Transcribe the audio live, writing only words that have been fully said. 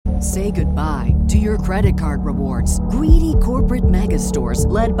Say goodbye to your credit card rewards. Greedy corporate mega stores,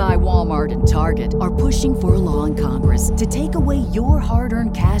 led by Walmart and Target, are pushing for a law in Congress to take away your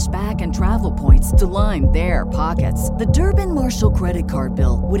hard-earned cash back and travel points to line their pockets. The Durbin-Marshall credit card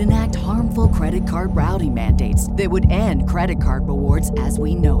bill would enact harmful credit card routing mandates that would end credit card rewards as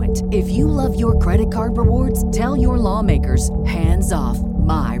we know it. If you love your credit card rewards, tell your lawmakers, hands off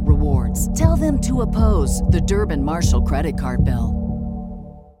my rewards. Tell them to oppose the Durbin-Marshall credit card bill.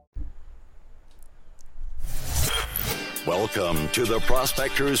 Welcome to the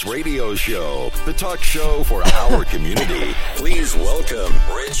Prospectors Radio Show, the talk show for our community. Please welcome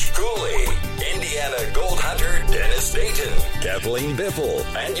Rich Cooley, Indiana Gold Hunter Dennis Dayton, Kathleen Biffle,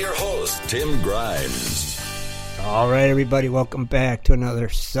 and your host, Tim Grimes. All right, everybody, welcome back to another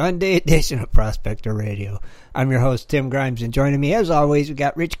Sunday edition of Prospector Radio. I'm your host, Tim Grimes, and joining me, as always, we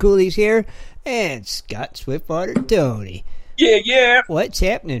got Rich Cooley's here and Scott Swiftwater Tony. Yeah. What's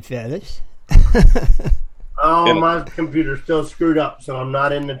happening, fellas? Oh, my computer's still screwed up, so I'm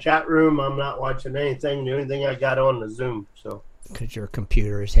not in the chat room. I'm not watching anything. The only thing I got on the Zoom. So, because your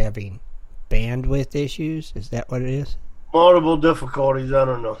computer is having bandwidth issues? Is that what it is? Multiple difficulties. I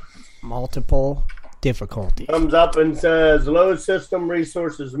don't know. Multiple difficulties. Comes up and says, low system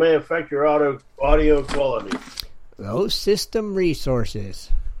resources may affect your audio quality. Low system resources.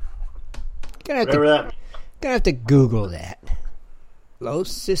 Gonna have to Google that. Low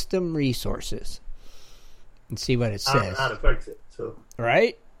system resources. And see what it says. How to fix it. So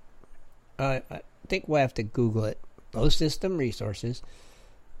right? I think we'll have to Google it. Low system resources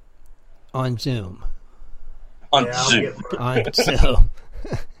on Zoom. On Zoom. I'll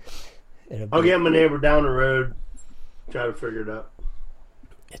get my neighbor down the road. Try to figure it out.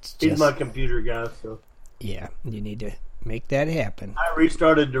 He's my computer guy, so yeah, you need to make that happen. I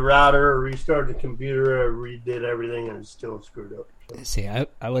restarted the router, restarted the computer, I redid everything, and it's still screwed up. So. See, I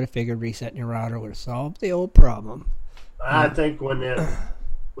would have figured resetting your router would have solved the old problem. I think when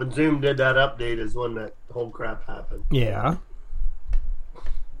Zoom did that update is when that whole crap happened. Yeah.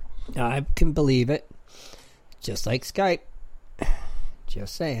 I can believe it. Just like Skype.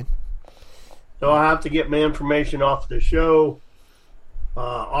 Just saying. So I have to get my information off the show,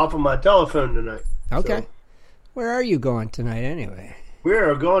 off of my telephone tonight. Okay. So, where are you going tonight anyway? We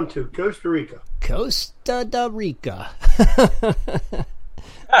are going to Costa Rica. Costa de Rica.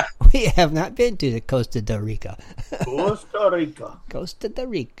 We have not been to the Costa de Rica. Costa Rica. Costa de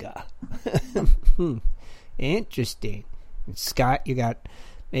Rica. Interesting. And Scott, you got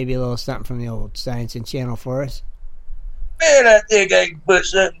maybe a little something from the old Science and Channel for us? Man, I think I can put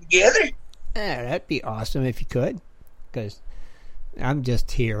something together. Yeah, that'd be awesome if you could. Because I'm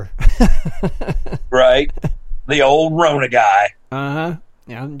just here. Right. The old Rona guy. Uh-huh.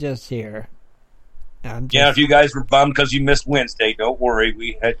 I'm just here. Yeah, if you guys were bummed because you missed Wednesday, don't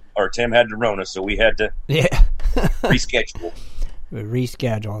worry. Tim had the Rona, so we had to reschedule. We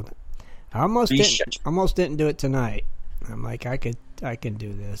rescheduled. I almost didn't do it tonight. I'm like, I can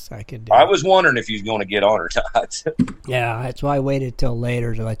do this. I was wondering if you was going to get on or not. Yeah, that's why I waited till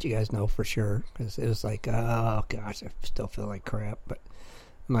later to let you guys know for sure. Because it was like, oh gosh, I still feel like crap. But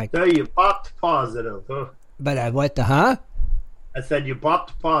I'm like, so you popped positive, huh? But I what the huh? I said you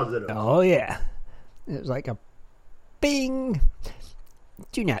popped positive. Oh yeah, it was like a bing.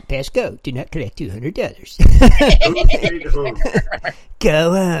 Do not pass go. Do not collect $200.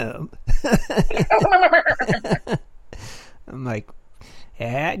 Go home. I'm like,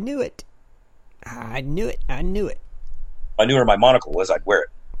 I knew it. I knew where my monocle was, I'd wear it.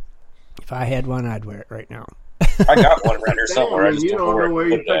 If I had one, I'd wear it right now. I got one around here somewhere. I just you don't know where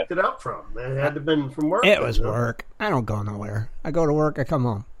you picked it up from. It had to have been from work. It was work. I don't go nowhere. I go to work, I come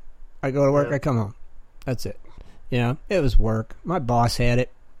home. I go to work, I come home. That's it. Yeah, it was work. My boss had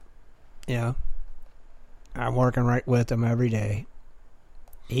it. Yeah. I'm working right with him every day.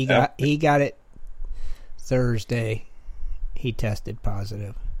 He got it Thursday. He tested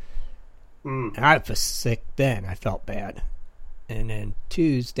positive. I was sick then. I felt bad. And then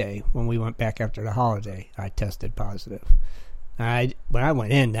Tuesday, when we went back after the holiday, I tested positive. When I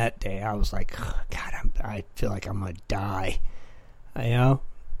went in that day, I was like, oh, God, I feel like I'm going to die. You know?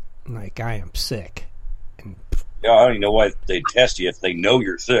 Like, I am sick. And, yeah, I don't even know why they test you if they know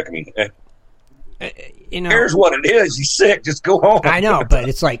you're sick. I mean, here's what it is. You're sick. Just go home. I know, but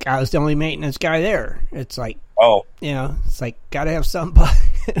it's like I was the only maintenance guy there. It's like, it's like, got to have somebody.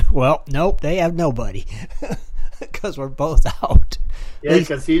 Well, nope, they have nobody. Because we're both out. Yeah,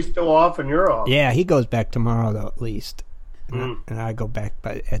 because he's still off and you're off. Yeah, he goes back tomorrow, though, at least. And I go back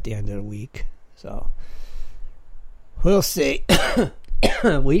at the end of the week. So, we'll see.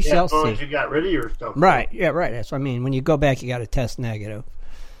 We shall see. As long as you got rid of your stuff. Right, yeah, right. That's what I mean. When you go back, you got to test negative.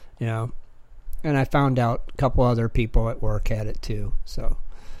 You know, and I found out a couple other people at work had it too. So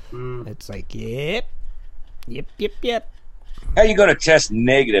it's like, yep. How are you going to test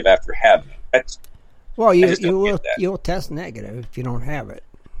negative after having it? Well, you'll test negative if you don't have it.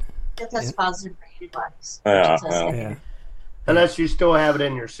 You'll test positive for antibodies. Yeah. Unless you still have it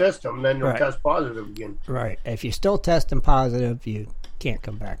in your system, then you'll test positive again. Right. If you're still testing positive, you can't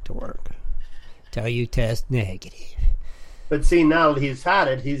come back to work until you test negative. But see, now that he's had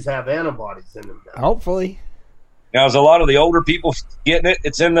it, he's have antibodies in him now. Hopefully. Now, is a lot of the older people getting it?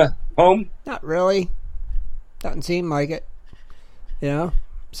 It's in the home? Not really. Doesn't seem like it. You know?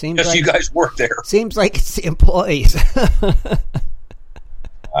 Seems just like you guys work there. Seems like it's the employees.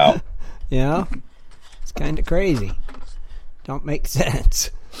 Wow. You know? It's kind of crazy. Don't make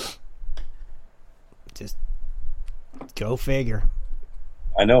sense. Just go figure.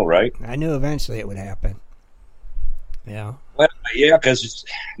 I know, right? I knew eventually it would happen. Yeah. Well, yeah, because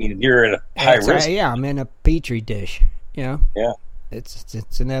you're at a high risk. I'm in a petri dish. You know? Yeah.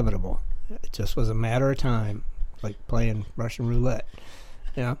 It's inevitable. It just was a matter of time, like playing Russian roulette.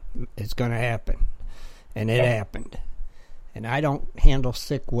 You know, it's going to happen. And it happened. And I don't handle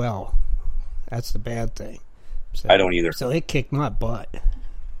sick well. That's the bad thing. So, I don't either. So it kicked my butt.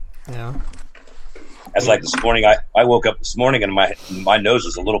 You know? That's like this morning. I woke up this morning and my nose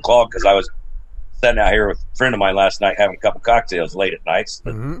was a little clogged because I was sitting out here with a friend of mine last night having a couple cocktails late at night. So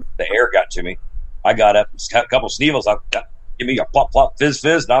the air got to me. I got up, a couple sneezes. Give me a plop, plop, fizz,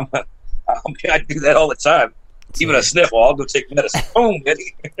 fizz. And I do that all the time. Even a sniffle, I'll go take medicine. Boom,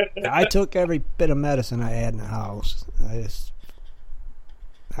 Eddie. I took every bit of medicine I had in the house.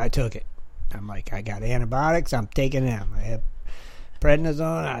 I took it. I'm like, I got antibiotics, I'm taking them. I have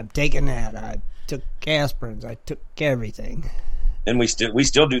prednisone, I'm taking that. I took aspirins, I took everything. And we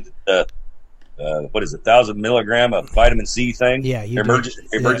still do the 1,000 milligram of vitamin C thing? Yeah,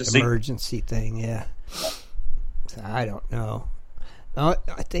 emergency thing, yeah. So I don't know. I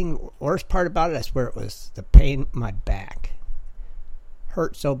think the worst part about it, I swear, it was the pain in my back.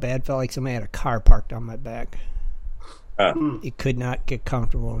 Hurt so bad, felt like somebody had a car parked on my back. You could not get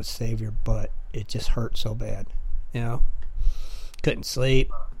comfortable to save your butt. It just hurt so bad. You know? Couldn't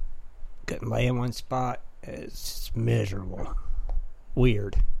sleep. Couldn't lay in one spot. It's just miserable.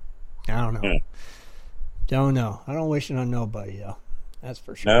 Weird. I don't know. Don't know. I don't wish it on nobody, though. That's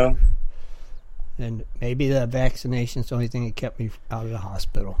for sure. No? And maybe the vaccination's the only thing that kept me out of the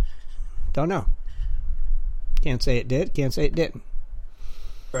hospital. Don't know. Can't say it did. Can't say it didn't.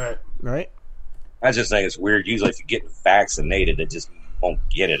 Right? I just think it's weird. Usually if you get vaccinated, it just won't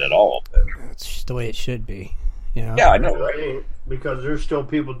get it at all. But that's just the way it should be. You know? Yeah, I know, right? Because there's still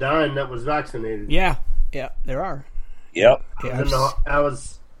people dying that was vaccinated. Yeah, there are. Yep. Yeah, I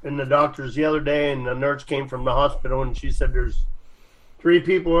was in the doctor's the other day, and the nurse came from the hospital, and she said there's 3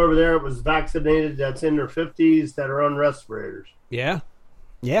 people over there that was vaccinated that's in their 50s that are on respirators. Yeah.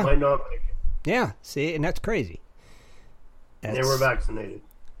 Might not make it. Yeah, see, and that's crazy. They were vaccinated.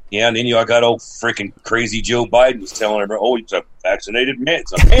 Yeah, and then I got old freaking crazy Joe Biden was telling everybody, he's a vaccinated man.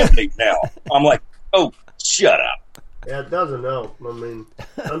 It's a mandate now. I'm like, oh, shut up. Yeah, it doesn't help. I mean,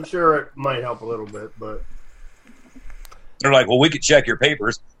 I'm sure it might help a little bit, but they're like, well, we could check your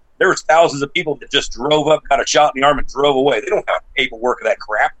papers. There was thousands of people that just drove up, got a shot in the arm, and drove away. They don't have paperwork of that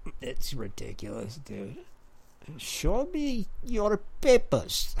crap. It's ridiculous, dude. Show me your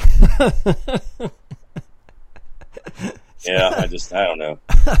papers. Yeah, I don't know.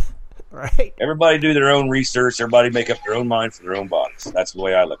 Right? Everybody do their own research. Everybody make up their own mind for their own bodies. That's the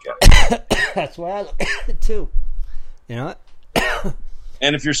way I look at it. That's the way I look at it, too. You know what?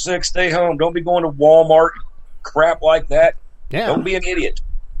 And if you're sick, stay home. Don't be going to Walmart, crap like that. Yeah. Don't be an idiot.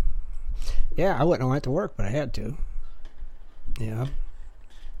 Yeah, I wouldn't have went to work, but I had to. Yeah.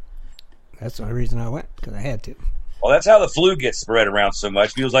 That's the only reason I went, because I had to. Well, that's how the flu gets spread around so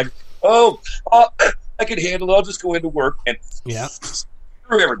much. Feels like, I can handle it. I'll just go into work and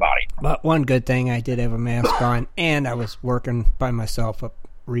screw everybody. But one good thing, I did have a mask on, and I was working by myself up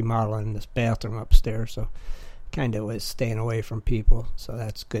remodeling this bathroom upstairs, so kind of was staying away from people, so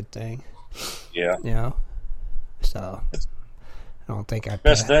that's a good thing. Yeah. You know? So I don't think I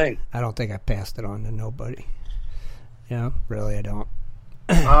best thing. I don't think I passed it on to nobody. Yeah, really, I don't.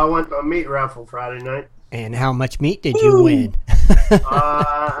 I went to a meat raffle Friday night. And how much meat did you win?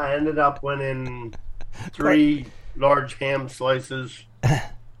 I ended up winning 3 large ham slices. Of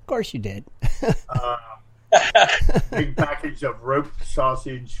course you did. Big package of rope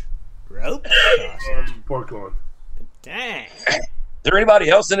sausage. Rope sausage. And pork loin. Dang. Is there anybody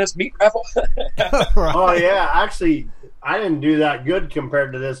else in this meat raffle? Right. Oh, yeah. Actually, I didn't do that good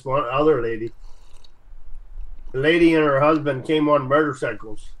compared to this one other lady. The lady and her husband came on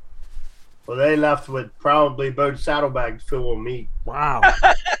motorcycles. Well, they left with probably both saddlebags full of meat. Wow.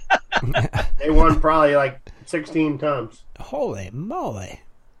 They won probably like 16 tons. Holy moly.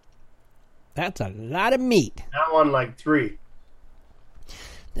 That's a lot of meat. That one like 3.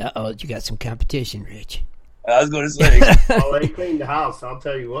 Uh-oh, you got some competition, Rich. I was going to say. Oh, they cleaned the house, I'll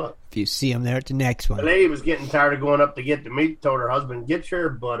tell you what. If you see them there at the next The one. lady was getting tired of going up to get the meat, told her husband, get your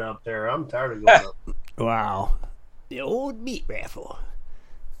butt up there. I'm tired of going up. Wow. The old meat raffle.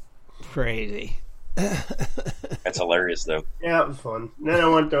 Crazy. That's hilarious, though. Yeah, it was fun. And then I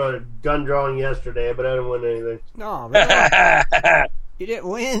went to a gun drawing yesterday, but I didn't win anything. No, really? You didn't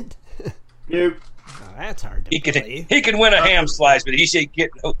win? Nope. Oh, that's hard to believe. He can win a ham slice, but he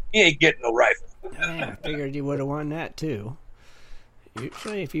ain't getting no rifle. Yeah, I figured you would have won that, too.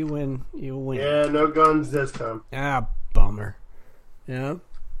 Usually, if you win, you'll win. Yeah, no guns this time. Ah, bummer. Yeah?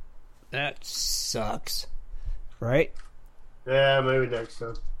 That sucks. Right? Yeah, maybe next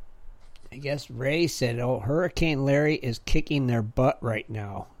time. I guess Ray said, Hurricane Larry is kicking their butt right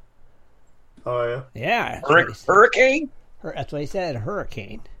now. Oh, yeah? Yeah. Hurricane? That's what he said,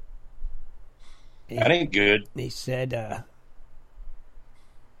 hurricane. That ain't good. He said,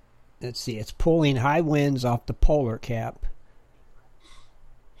 let's see, it's pulling high winds off the polar cap.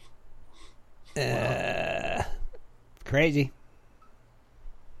 Crazy.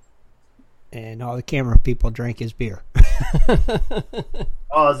 And all the camera people drank his beer.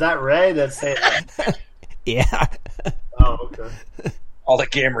 Oh, is that Ray that's saying that? Yeah. Oh, okay. All the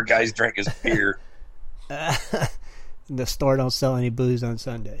camera guys drink his beer. The store don't sell any booze on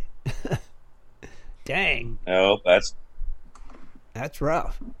Sunday. Dang. No, That's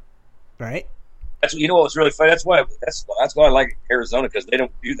rough. Right? that's you know what's really funny. That's why I like Arizona, because they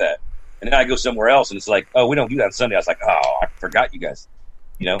don't do that. And then I go somewhere else, and it's like, oh, we don't do that on Sunday. I was like, oh, I forgot you guys.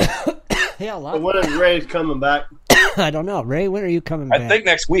 You know. Yeah, a lot. So when is Ray's coming back? I don't know. Ray, when are you coming back? I think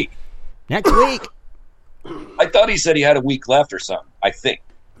next week. Next week? I thought he said he had a week left or something. I think.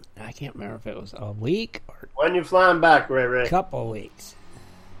 I can't remember if it was a week or When you flying back, Ray? a couple weeks.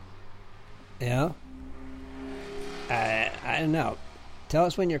 Yeah? I don't know. Tell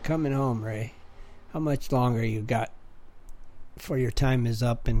us when you're coming home, Ray. How much longer you got before your time is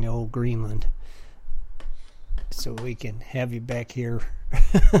up in the old Greenland? So we can have you back here.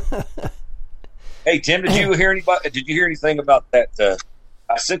 Hey Tim, did you hear anything about that?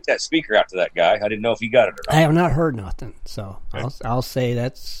 I sent that speaker out to that guy. I didn't know if he got it or not. I have not heard nothing, so I'll say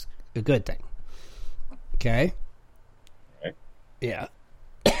that's a good thing. Okay? Okay. Yeah.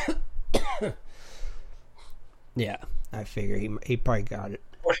 Yeah, I figure he probably got it.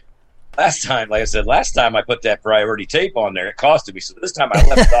 Last time I put that priority tape on there. It costed me, so this time I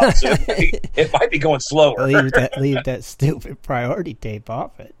left it off. So it might be going slower. Leave that stupid priority tape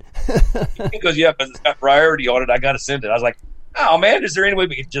off it. He goes, yeah, but it's got priority on it. I got to send it. I was like, oh man, is there any way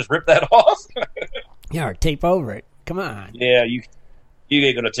we can just rip that off? Yeah, or tape over it. Come on. Yeah, you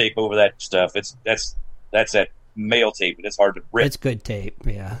ain't gonna tape over that stuff. That's that mail tape, and it's hard to rip. It's good tape.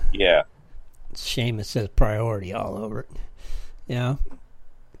 Yeah. Yeah. It's a shame it says priority all over it. Yeah.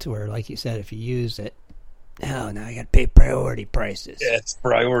 To where, like you said, if you use it, now I got to pay priority prices. Yeah, it's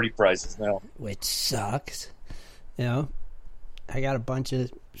priority prices now. Which sucks. You know, I got a bunch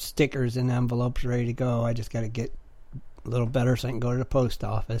of stickers and envelopes ready to go. I just got to get a little better so I can go to the post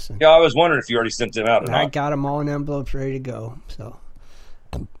office. And Yeah, I was wondering if you already sent them out or I not. got them all in envelopes ready to go. So,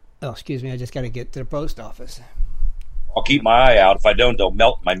 excuse me, I just got to get to the post office. I'll keep my eye out. If I don't, they'll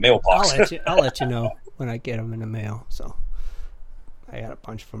melt in my mailbox. I'll let you know when I get them in the mail. So, I got a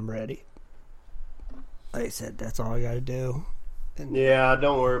bunch of them ready. Like I said, that's all I got to do. And Yeah,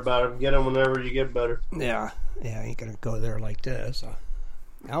 don't worry about it. Get them whenever you get better. yeah, I ain't gonna go there like this. So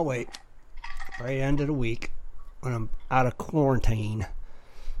I'll wait. Right end of the week when I'm out of quarantine.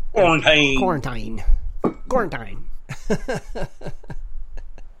 Quarantine. Quarantine.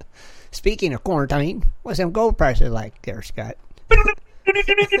 Speaking of quarantine, what's them gold prices like there, Scott?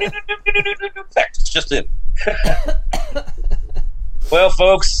 Facts, just in. Well,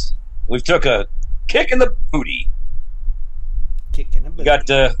 folks, we've took a kick in the booty. Kicking the boot. Got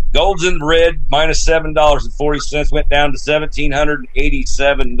gold's in the red, minus $7.40, went down to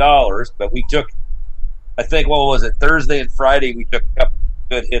 $1,787. But we took, I think, what was it, Thursday and Friday, we took a couple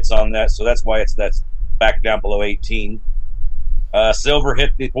good hits on that, so that's why that's back down below 18. Silver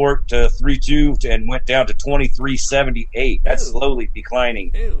hit the port to 3.2 and went down to 23.78. That's slowly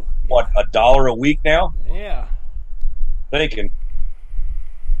declining. Ew. What, $1 a week now? Yeah. Thinking.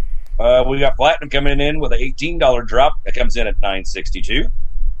 We got platinum coming in with an $18 drop that comes in at $9.62.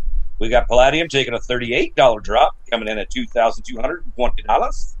 We got palladium taking a $38 drop coming in at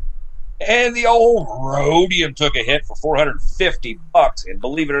 $2,220. And the old rhodium took a hit for $450. And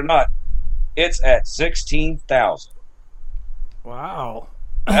believe it or not, It's at 16,000. Wow.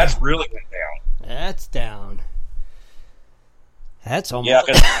 That's really went down. That's down. That's almost... Yeah,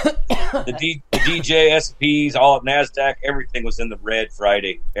 because the DJ, S&Ps, all at NASDAQ, everything was in the red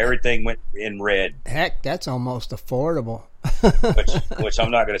Friday. Everything went in red. Heck, that's almost affordable. which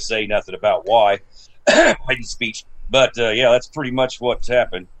I'm not going to say nothing about why. Hidden speech. But, yeah, that's pretty much what's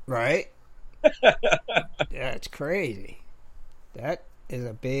happened. Right? That's crazy. That is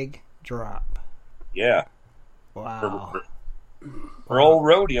a big drop. Yeah. Wow. For old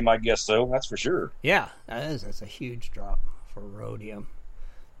rhodium, I guess so. That's for sure. Yeah, that's a huge drop for rhodium.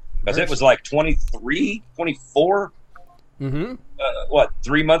 Because it was like 23, 24? Mm-hmm.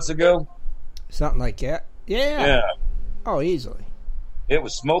 3 months ago? Something like that. Yeah. Yeah. Oh, easily. It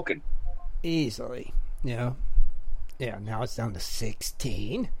was smoking. Easily. Yeah. Yeah, now it's down to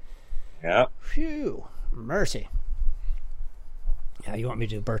 16. Yeah. Phew. Mercy. Now, you want me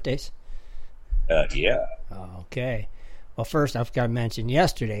to do birthdays? Yeah. Okay. Well, first, I've got to mention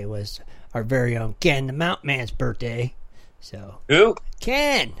yesterday was our very own Ken the Mountain Man's birthday. So Who?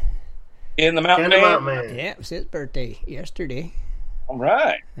 Ken. In the Mountain Ken the Man. Mountain Man. Yeah, it was his birthday yesterday. All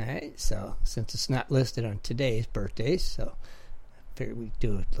right. All right. So since it's not listed on today's birthdays, so I figured we'd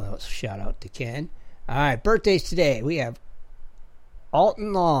do a little shout out to Ken. All right, birthdays today. We have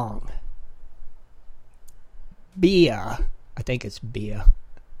Alton Long, Bia, I think it's Bia,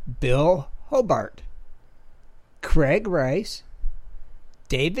 Bill Hobart, Craig Rice,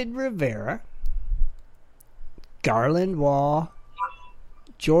 David Rivera, Garland Wall,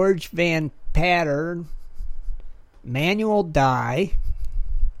 George Van Pattern, Manuel Dye,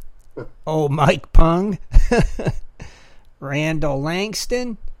 Mike Pung, Randall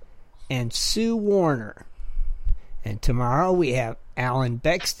Langston, and Sue Warner. And tomorrow we have Alan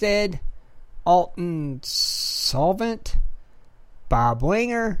Beckstead, Alton Solvent, Bob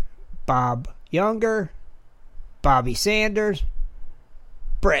Winger, Bob Younger, Bobby Sanders,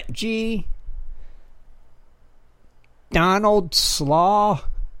 Brett G., Donald Slaw,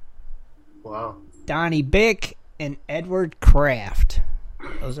 Wow. Donnie Bick, and Edward Kraft.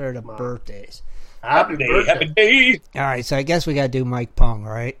 Those are the birthdays. Happy birthday. Happy day. All right, so I guess we got to do Mike Pung,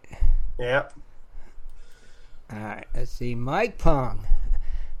 right? Yeah. All right, let's see. Mike Pung.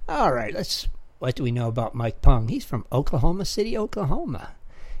 All right, what do we know about Mike Pung? He's from Oklahoma City, Oklahoma.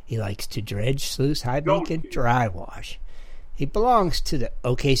 He likes to dredge, sluice, high bank, and dry wash. He belongs to the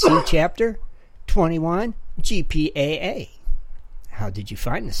OKC Chapter 21 GPAA. How did you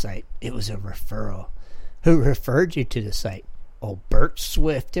find the site? It was a referral. Who referred you to the site? Bert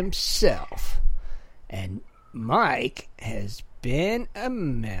Swift himself. And Mike has been a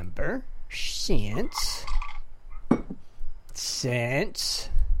member since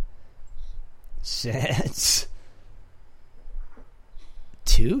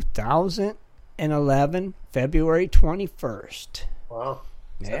 2011, February 21st. Wow.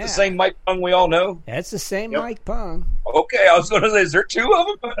 Is that the same Mike Pung we all know? That's the same Yep. Mike Pung. Okay, I was going to say, is there two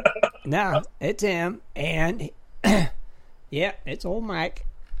of them? No, it's him. And, yeah, it's old Mike.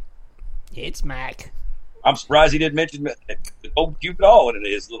 It's Mike. I'm surprised he didn't mention the old Cupid all in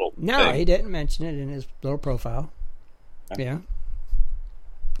his little No, thing. he didn't mention it in his little profile. Yeah.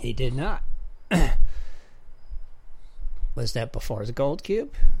 He did not. Was that before the Gold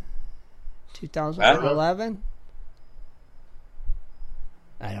Cube? 2011?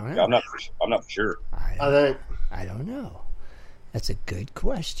 I don't know. I'm not for sure. I I don't know. That's a good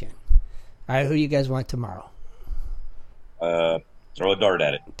question. All right, who you guys want tomorrow? Throw a dart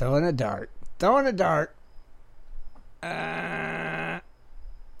at it. Throwing a dart. All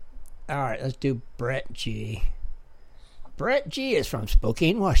right, let's do Brett G. Brett G is from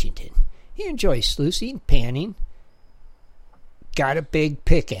Spokane, Washington. He enjoys sluicing, panning. Got a big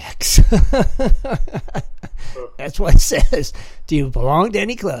pickaxe. That's what it says. Do you belong to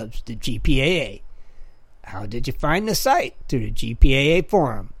any clubs? The GPAA. How did you find the site? Through the GPAA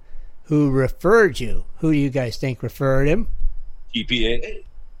forum. Who referred you? Who do you guys think referred him? GPA.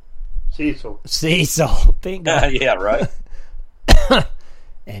 Cecil. Bingo. Yeah, right.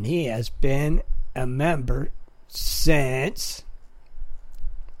 And he has been a member since...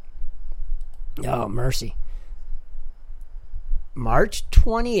 Oh, mercy. March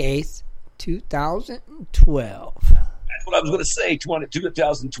 28th, 2012. That's what I was going to say,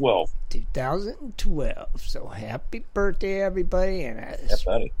 2012. 2012. So happy birthday, everybody, and a That's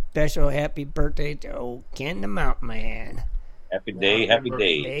funny. special happy birthday to old Ken the Mountain Man. Happy day, happy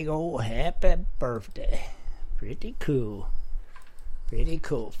day. Big old happy birthday. Pretty cool. Pretty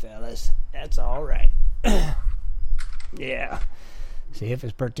cool, fellas. That's all right. Yeah. See, if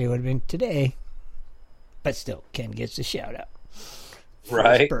his birthday would have been today. But still, Ken gets a shout out. For his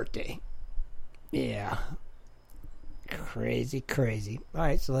Right. birthday. Yeah. Crazy. All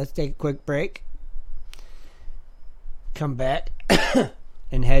right, so let's take a quick break. Come back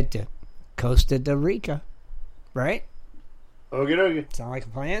and head to Costa Rica. Right? Okay. Sound like a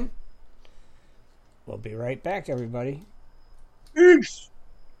plan? We'll be right back, everybody. Peace.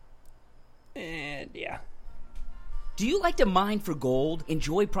 And yeah. Do you like to mine for gold?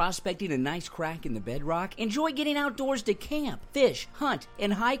 Enjoy prospecting a nice crack in the bedrock? Enjoy getting outdoors to camp, fish, hunt,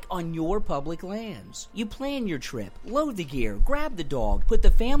 and hike on your public lands? You plan your trip, load the gear, grab the dog, put the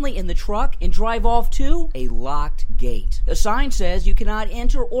family in the truck, and drive off to a locked gate. A sign says you cannot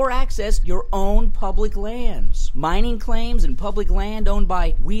enter or access your own public lands. Mining claims and public land owned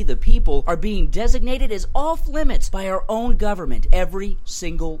by we the people are being designated as off limits by our own government every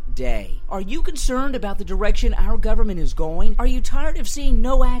single day. Are you concerned about the direction our government is going? Are you tired of seeing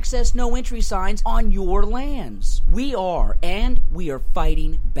no access, no entry signs on your lands? We are, and we are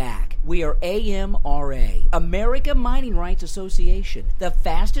fighting back. We are AMRA, American Mining Rights Association, the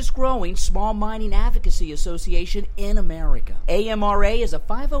fastest growing small mining advocacy association in America. AMRA is a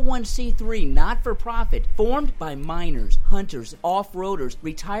 501c3 not-for-profit formed by miners, hunters, off-roaders,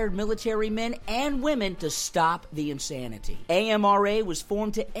 retired military men, and women to stop the insanity. AMRA was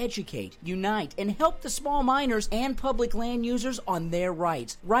formed to educate, unite, and help the small miners and public land users on their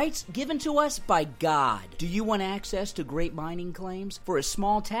rights given to us by God. Do you want access to great mining claims? For a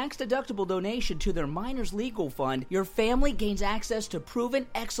small tax-deductible donation to their Miners Legal Fund, your family gains access to proven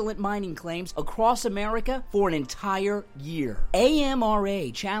excellent mining claims across America for an entire year.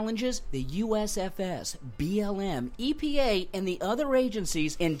 AMRA challenges the USFS, BLM, EPA, and the other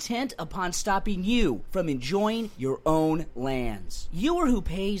agencies intent upon stopping you from enjoying your own lands. You are who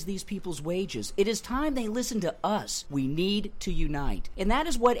pays these people's wages. It is time they listen to us. We need to unite. And that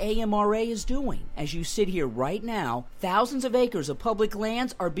is what AMRA is doing. As you sit here right now, thousands of acres of public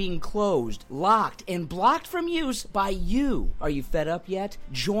lands are being closed, locked, and blocked from use by you. Are you fed up yet?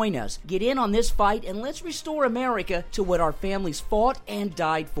 Join us. Get in on this fight and let's restore America to what our families fought and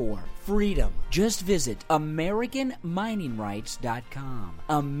died for. Freedom. Just visit AmericanMiningRights.com.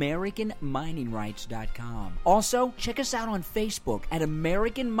 AmericanMiningRights.com. Also, check us out on Facebook at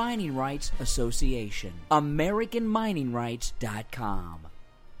American Mining Rights Association. AmericanMiningRights.com.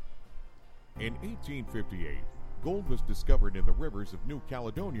 In 1858, gold was discovered in the rivers of New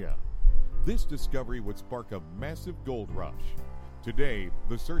Caledonia. This discovery would spark a massive gold rush. Today,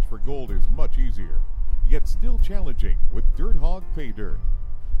 the search for gold is much easier, yet still challenging with Dirt Hog Pay Dirt.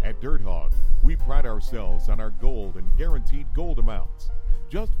 At Dirt Hog, we pride ourselves on our gold and guaranteed gold amounts.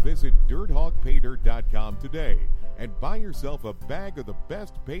 Just visit DirtHogPayDirt.com today and buy yourself a bag of the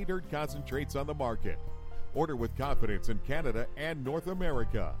best pay dirt concentrates on the market. Order with confidence in Canada and North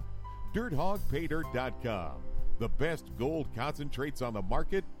America. DirtHogPayDirt.com. The best gold concentrates on the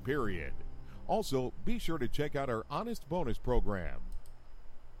market, period. Also, be sure to check out our Honest Bonus program.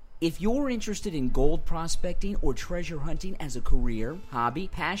 If you're interested in gold prospecting or treasure hunting as a career, hobby,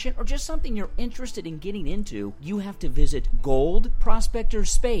 passion, or just something you're interested in getting into, you have to visit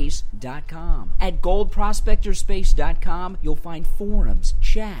goldprospectorspace.com. At goldprospectorspace.com, you'll find forums,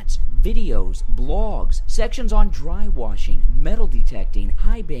 chats, videos, blogs, sections on dry washing, metal detecting,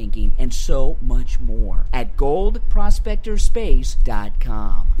 high banking, and so much more. At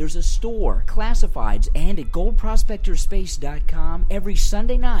goldprospectorspace.com. There's a store, classifieds, and at goldprospectorspace.com every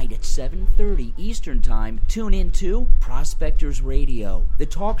Sunday night at 7:30 Eastern Time, tune in to Prospectors Radio, the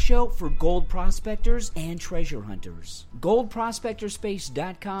talk show for gold prospectors and treasure hunters.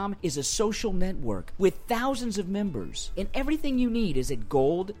 GoldProspectorspace.com is a social network with thousands of members, and everything you need is at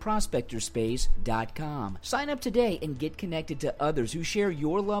GoldProspectorspace.com. Sign up today and get connected to others who share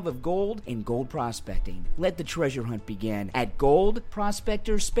your love of gold and gold prospecting. Let the treasure hunt begin at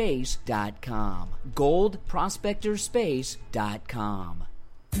GoldProspectorspace.com. GoldProspectorspace.com.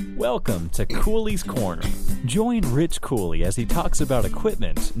 Welcome to Cooley's Corner. Join Rich Cooley as he talks about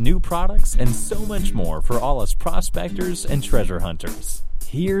equipment, new products, and so much more for all us prospectors and treasure hunters.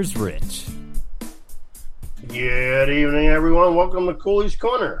 Here's Rich. Good evening, everyone. Welcome to Cooley's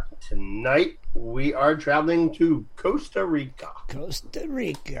Corner. Tonight, we are traveling to Costa Rica. Costa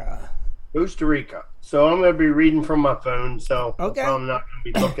Rica. So I'm going to be reading from my phone, so okay. I'm not going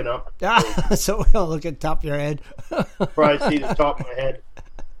to be looking up. So we'll look at the top of your head. Probably see the top of my head.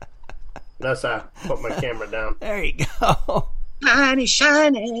 Unless I put my camera down. There you go. Shiny.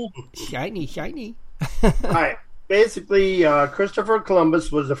 Shiny. All right. Basically, Christopher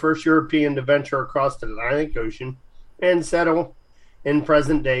Columbus was the first European to venture across the Atlantic Ocean and settle in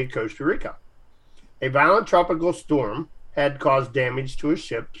present-day Costa Rica. A violent tropical storm had caused damage to his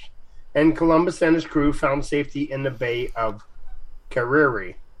ships, and Columbus and his crew found safety in the Bay of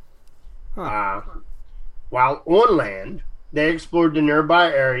Cariri. While on land, they explored the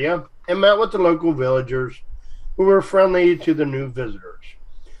nearby area and met with the local villagers who were friendly to the new visitors.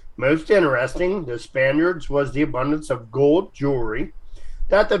 Most interesting, the Spaniards, was the abundance of gold jewelry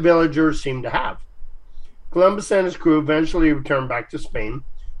that the villagers seemed to have. Columbus and his crew eventually returned back to Spain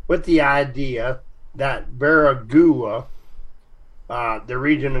with the idea that Veragua, the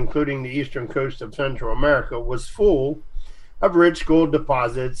region including the eastern coast of Central America, was full of rich gold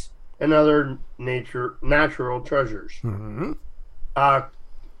deposits and other natural treasures. Mm-hmm.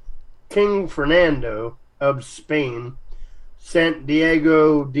 King Fernando of Spain sent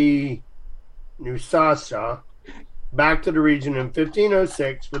Diego de Nusasa back to the region in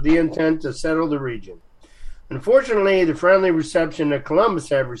 1506 with the intent to settle the region. Unfortunately, the friendly reception that Columbus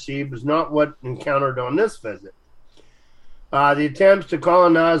had received was not what encountered on this visit. The attempts to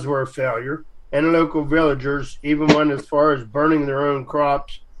colonize were a failure, and local villagers even went as far as burning their own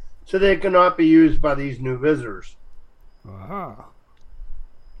crops so they could not be used by these new visitors. Wow.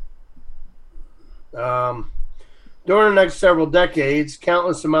 During the next several decades,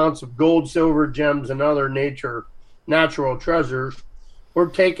 countless amounts of gold, silver, gems, and other natural treasures were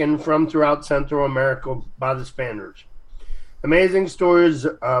taken from throughout Central America by the Spaniards. Amazing stories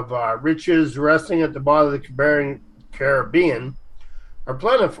of riches resting at the bottom of the Caribbean are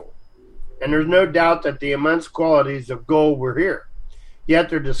plentiful, and there's no doubt that the immense qualities of gold were here. Yet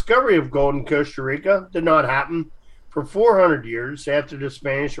their discovery of gold in Costa Rica did not happen for 400 years after the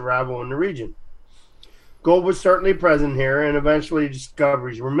Spanish arrival in the region. Gold was certainly present here, and eventually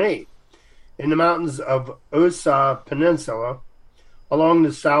discoveries were made. In the mountains of Osa Peninsula, along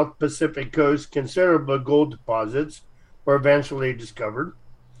the South Pacific coast, considerable gold deposits were eventually discovered.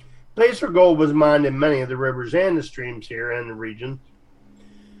 Placer gold was mined in many of the rivers and the streams here in the region,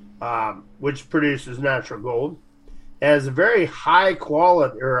 which produces natural gold. It has a very high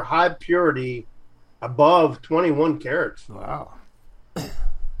quality or high purity, above 21 carats. Wow.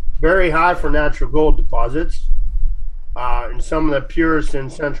 Very high for natural gold deposits, and some of the purest in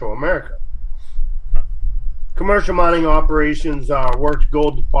Central America. Commercial mining operations worked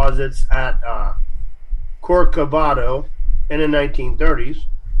gold deposits at Corcovado in the 1930s,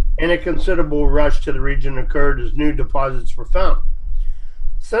 and a considerable rush to the region occurred as new deposits were found.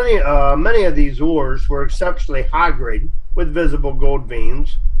 Many of these ores were exceptionally high grade with visible gold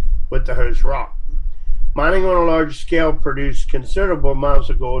veins with the host rock. Mining on a large scale produced considerable amounts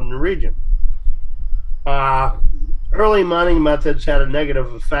of gold in the region. Early mining methods had a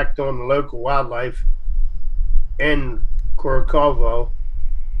negative effect on the local wildlife in Corcovado,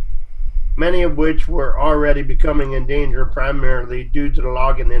 many of which were already becoming endangered primarily due to the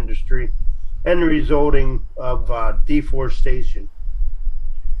logging industry and the resulting of deforestation.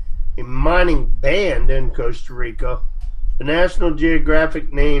 A mining banned in Costa Rica, the National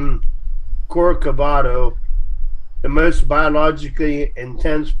Geographic named Corcovado the most biologically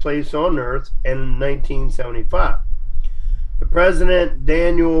intense place on Earth in 1975. The President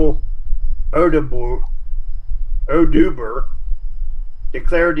Daniel Oduber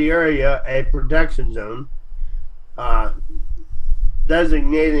declared the area a protection zone,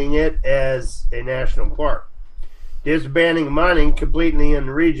 designating it as a national park. Disbanding mining completely in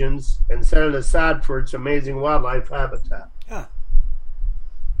the regions and set it aside for its amazing wildlife habitat.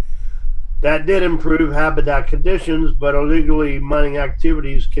 That did improve habitat conditions, but illegally mining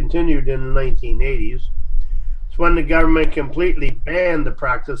activities continued in the 1980s. It's when the government completely banned the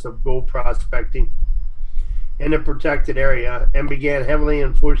practice of gold prospecting in a protected area and began heavily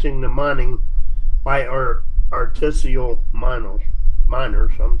enforcing the mining by artisanal miners.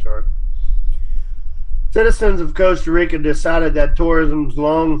 Citizens of Costa Rica decided that tourism's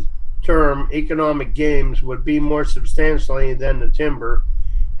long-term economic gains would be more substantially than the timber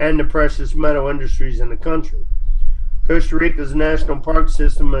and the precious metal industries in the country. Costa Rica's national park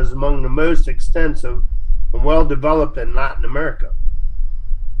system is among the most extensive and well-developed in Latin America.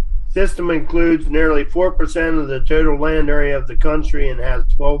 The system includes nearly 4% of the total land area of the country and has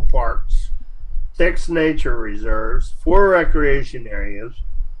 12 parks, 6 nature reserves, 4 recreation areas,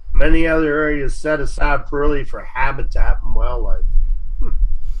 many other areas set aside purely for habitat and wildlife.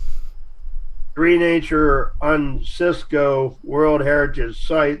 3 nature UNESCO World Heritage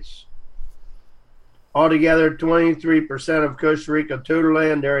Sites. Altogether, 23% of Costa Rica's total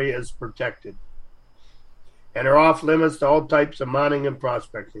land area is protected and are off limits to all types of mining and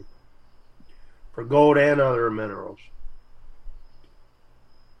prospecting for gold and other minerals.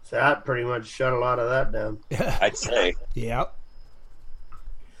 So that pretty much shut a lot of that down. I'd say. Yep.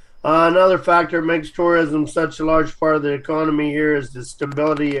 Another factor that makes tourism such a large part of the economy here is the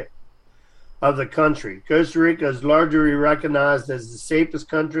stability of the country. Costa Rica is largely recognized as the safest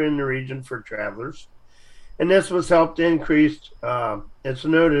country in the region for travelers, and this was helped to increase its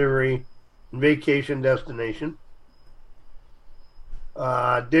notoriety and vacation destination.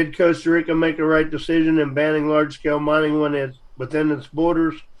 Did Costa Rica make the right decision in banning large-scale mining when it's within its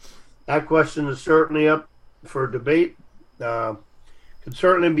borders? That question is certainly up for debate. Could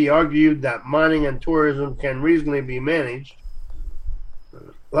certainly be argued that mining and tourism can reasonably be managed,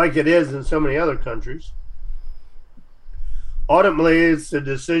 like it is in so many other countries. Ultimately, it's a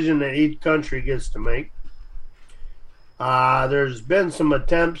decision that each country gets to make. There's been some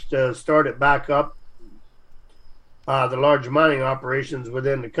attempts to start it back up, the large mining operations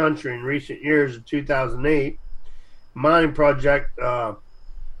within the country in recent years. In 2008, a mining project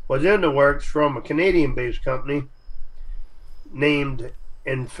was in the works from a Canadian-based company named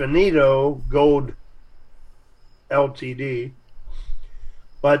Infinito Gold Ltd.,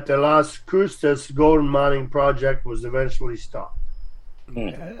 but the Las Cruces gold mining project was eventually stopped.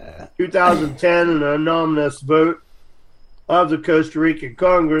 2010, an anonymous vote of the Costa Rican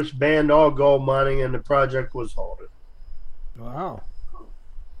Congress banned all gold mining, and the project was halted. Wow.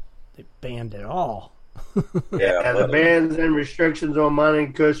 They banned it all. And the bans and restrictions on mining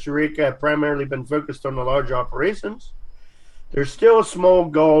in Costa Rica have primarily been focused on the large operations. There's still small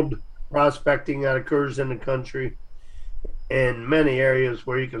gold prospecting that occurs in the country in many areas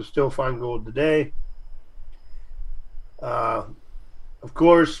where you can still find gold today. Of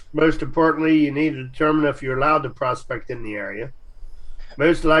course, most importantly, you need to determine if you're allowed to prospect in the area.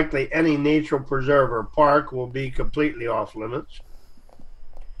 Most likely, any natural preserve or park will be completely off limits.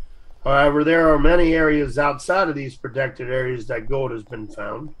 However, there are many areas outside of these protected areas that gold has been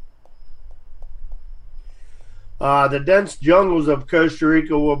found. The dense jungles of Costa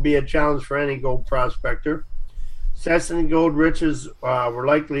Rica will be a challenge for any gold prospector. Assessing gold riches will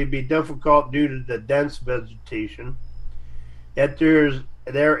likely be difficult due to the dense vegetation. Yet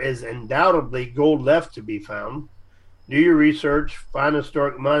there is undoubtedly gold left to be found. Do your research, find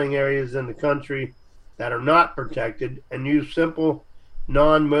historic mining areas in the country that are not protected, and use simple,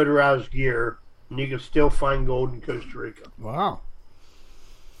 non-motorized gear, and you can still find gold in Costa Rica. Wow.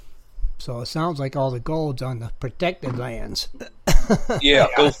 So it sounds like all the gold's on the protected lands. Yeah,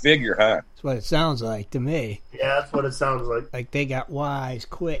 go figure, huh? That's what it sounds like to me. Yeah, that's what it sounds like. Like they got wise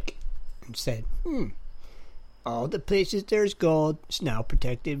quick and said, all the places there's gold, it's now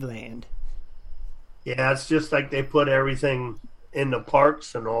protected land. Yeah, it's just like they put everything in the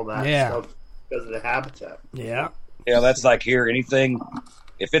parks and all that stuff because of the habitat. Yeah. Yeah, that's like here. Anything,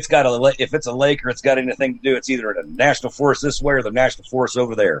 if it's a lake or it's got anything to do, it's either the national forest this way or the national forest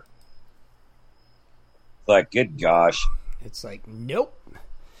over there. It's like, good gosh. It's like, nope,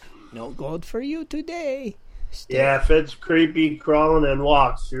 no gold for you today. Yeah, if it's creepy, crawling, and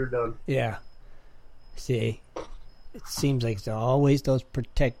walks, you're done. Yeah. See, it seems like it's always those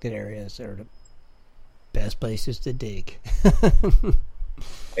protected areas that are the best places to dig.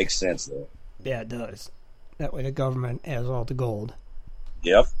 Makes sense, though. Yeah, it does. That way the government has all the gold.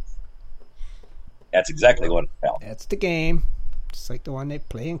 Yep. That's exactly what it's about. That's the game. Just like the one they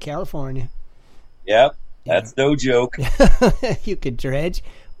play in California. Yep. That's no joke. You could dredge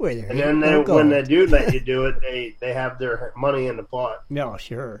where there and then when they do let you do it, they have their money in the pot. No,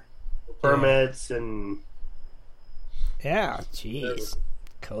 sure. Permits and... Yeah, jeez.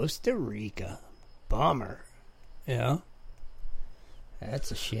 Costa Rica. Bummer. Yeah. That's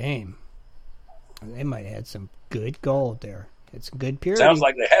a shame. They might have had some good gold there. Had some good purity. Sounds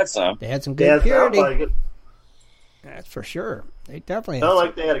like they had some. They had some good purity. Sounds like it. That's for sure. They definitely had Sound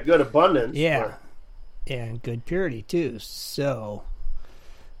like they had a good abundance. Yeah. But... Yeah, and good purity, too. So,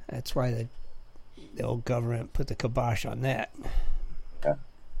 that's why the old government put the kibosh on that. Yeah,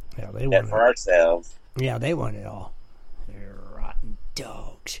 they want it for ourselves. Yeah, they want it all. They're rotten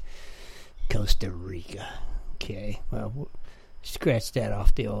dogs. Costa Rica. Okay, well, we'll scratch that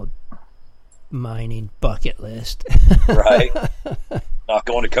off the old mining bucket list. Right. Not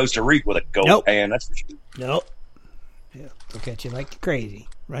going to Costa Rica with a gold pan, that's for sure. Nope. Yeah, look at you like crazy.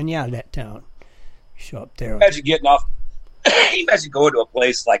 Run you out of that town. Show up there. Imagine getting off. Imagine going to a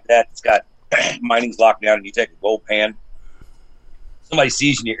place like that that's got mining's locked down and you take a gold pan. Somebody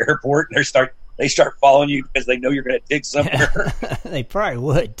sees you in the airport and they start following you because they know you're going to dig somewhere. They probably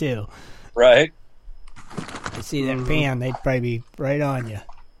would, too. Right. They see that pan, they'd probably be right on you.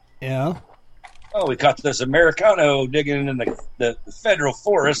 You know? Oh, we caught this Americano digging in the federal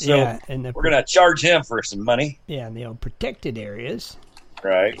forest, so we're going to charge him for some money. Yeah, in the old protected areas.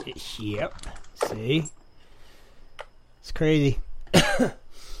 Right. Yep. See? It's crazy.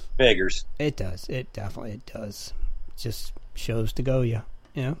 Beggars. It does. It definitely does. It just shows to go you.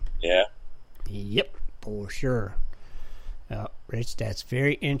 You know? Yeah. Yep, for sure. Rich, that's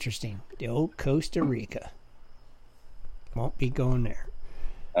very interesting. The old Costa Rica. Won't be going there.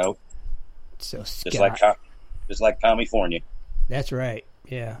 Oh, so just like California. That's right.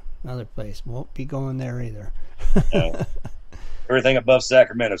 Yeah, another place. Won't be going there either. No. Everything above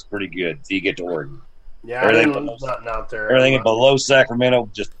Sacramento is pretty good until you get to Oregon. Yeah, everything nothing out there. Everything below Sacramento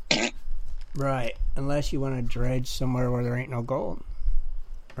just right. Unless you want to dredge somewhere where there ain't no gold.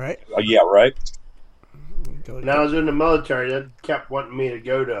 Right? Oh, yeah, right. When I was in the military, they kept wanting me to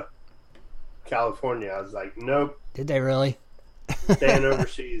go to California. I was like, nope. Did they really? Staying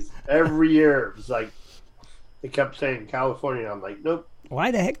overseas. Every year, it was like, they kept saying California. I'm like, nope.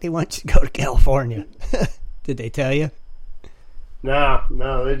 Why the heck they want you to go to California? Did they tell you? No,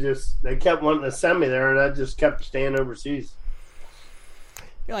 they kept wanting to send me there, and I just kept staying overseas.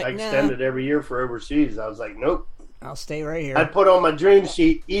 You're like, I extended every year for overseas. I was like, nope. I'll stay right here. I'd put on my dream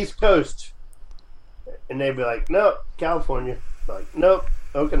sheet, East Coast. And they'd be like, nope, California. Like, nope,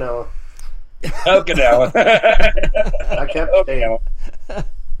 Okinawa. Okinawa. I kept staying.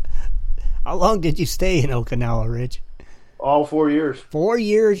 How long did you stay in Okinawa, Rich? All 4 years. 4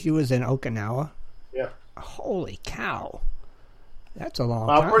 years you was in Okinawa? Yeah. Holy cow. That's a long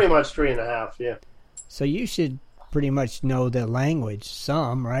time. Pretty much 3.5, yeah. So you should pretty much know the language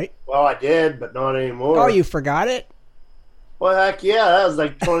some, right? Well, I did, but not anymore. Oh, you forgot it? Well, heck yeah, that was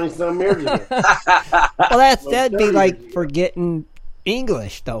like 20-some years ago. Well, that'd be like forgetting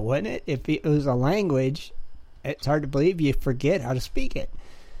English, though, wouldn't it? If it was a language, it's hard to believe you forget how to speak it.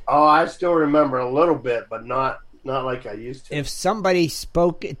 Oh, I still remember a little bit, but not like I used to. If somebody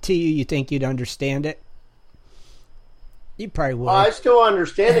spoke it to you, you think you'd understand it? You probably would. I still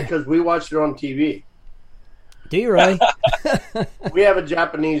understand it because we watched it on TV. Do you really? We have a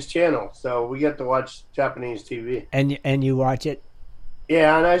Japanese channel, so we get to watch Japanese TV. And you watch it?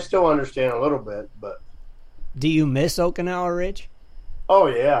 Yeah, and I still understand a little bit, but... Do you miss Okinawa, Rich? Oh,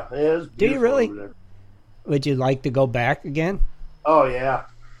 yeah. It is beautiful. Do you really? Over there. Would you like to go back again? Oh, yeah.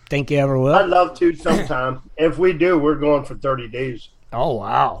 Think you ever will? I'd love to sometime. If we do, we're going for 30 days. Oh,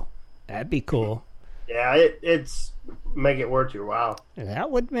 wow. That'd be cool. Yeah, it's make it worth your while.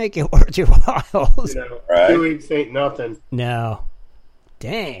 That would make it worth your while. You know, right. 2 weeks ain't nothing. No.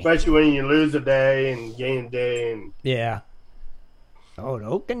 Dang. Especially when you lose a day and gain a day. And yeah. Oh,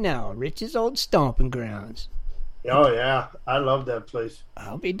 Okinawa, Rich's old stomping grounds. Oh, yeah. I love that place.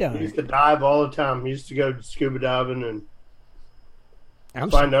 I'll be darned. We used to dive all the time. We used to go scuba diving and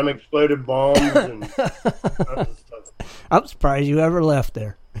find unexploded bombs and stuff. I'm surprised you ever left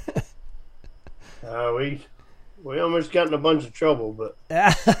there. We almost got in a bunch of trouble, but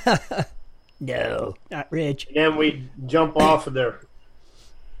no, not Rich. And then we jump off of the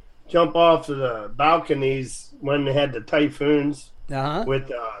balconies when they had the typhoons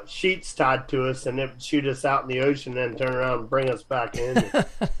with sheets tied to us, and it would shoot us out in the ocean, and then turn around and bring us back in.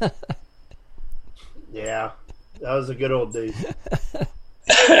 Yeah, that was a good old days.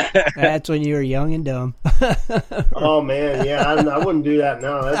 That's when you were young and dumb. Oh man, yeah, I wouldn't do that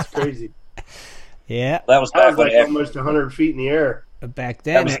now. That's crazy. Yeah, that was like almost 100 feet in the air. Back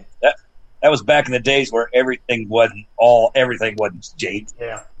then, that was back in the days where everything wasn't jade.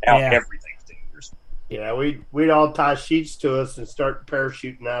 Yeah, now everything's dangerous. Yeah, we'd all tie sheets to us and start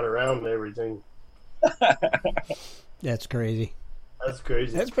parachuting out around everything. That's crazy. That's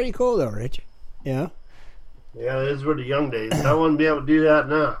crazy. That's pretty cool though, Rich. Yeah. Yeah, those were the young days. I wouldn't be able to do that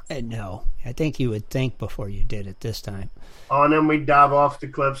now. No, I think you would think before you did it this time. Oh, and then we'd dive off the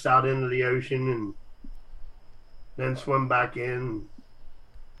cliffs out into the ocean and then swim back in.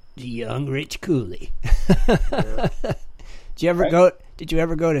 The young Rich Cooley. Yeah. Did you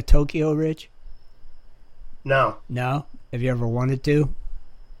ever go to Tokyo, Rich? No. No? Have you ever wanted to?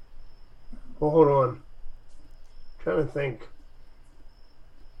 Well, hold on. I'm trying to think.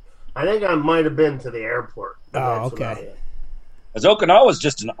 I think I might have been to the airport. Oh, okay. Because Okinawa's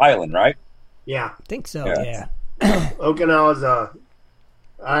just an island, right? Yeah. I think so, yeah. Okinawa's a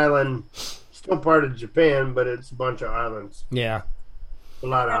island, still part of Japan, but it's a bunch of islands. Yeah. A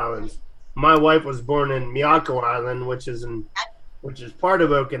lot of islands. My wife was born in Miyako Island, which is part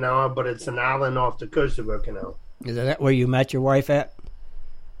of Okinawa, but it's an island off the coast of Okinawa. Is that where you met your wife at?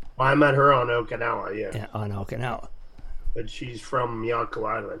 Well, I met her on Okinawa, yeah. Yeah, on Okinawa. But she's from Miyako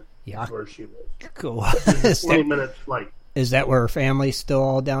Island. Yeah. That's where she lives. Cool. 20 minutes flight. Is that where her family's still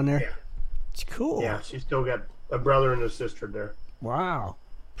all down there? Yeah. It's cool. Yeah, she's still got a brother and a sister there. Wow.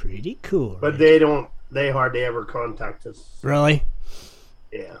 Pretty cool. But Rich. they hardly ever contact us. Really?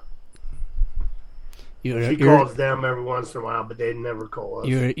 Yeah. She calls them every once in a while, but they never call us.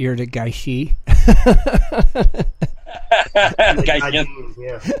 You're the guy she.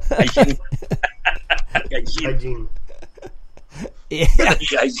 Yeah. Hygiene. Yeah.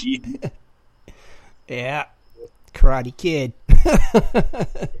 Hygiene. Yeah. Karate Kid.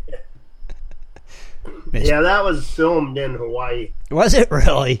 Yeah, that was filmed in Hawaii. Was it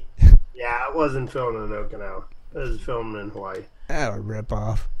really? Yeah, it wasn't filmed in Okinawa. It was filmed in Hawaii. Oh, a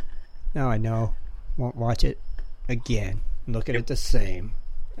ripoff. Now I know. Won't watch it again. Look at it the same.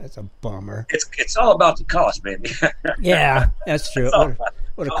 That's a bummer. It's all about the cost, man. Yeah, that's true. It's It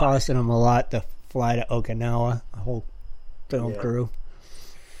would have costed them a lot to fly to Okinawa, a whole film crew.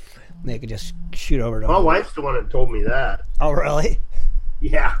 They could just shoot over to My wife's the one that told me that. Oh, really?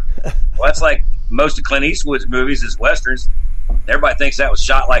 Yeah. Well, that's like most of Clint Eastwood's movies is westerns. Everybody thinks that was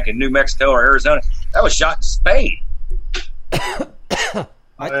shot like in New Mexico or Arizona. That was shot in Spain.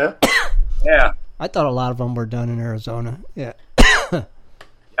 Yeah. I thought a lot of them were done in Arizona. Yeah.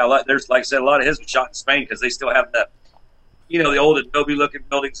 Yeah, there's, like I said, a lot of his was shot in Spain because they still have the, the old Adobe-looking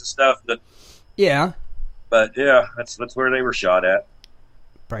buildings and stuff. Yeah. But, yeah, that's where they were shot at.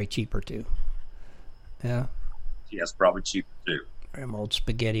 Probably cheaper, too. Yeah. Yeah, it's probably cheaper, too. Them old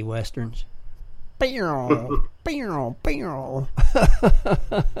spaghetti westerns. You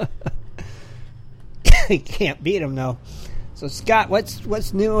can't beat them, though. So, Scott,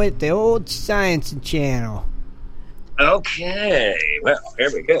 what's new at the old Science Channel? Okay. Well, here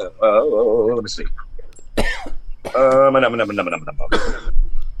we go. Let me see.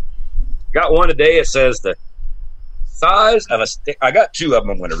 Got one today. It says the size of I got two of them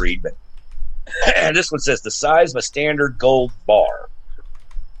I'm going to read, but this one says the size of a standard gold bar.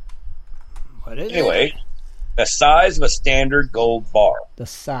 What is it? The size of a standard gold bar. The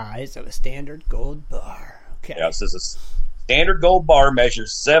size of a standard gold bar. Okay. Yeah, it says a standard gold bar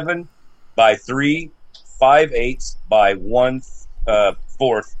measures 7 by 3 5/8 by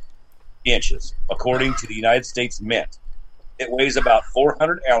 1/4 inches, according to the United States Mint. It weighs about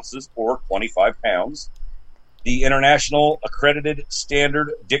 400 ounces or 25 pounds. The international accredited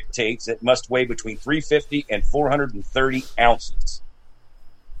standard dictates it must weigh between 350 and 430 ounces.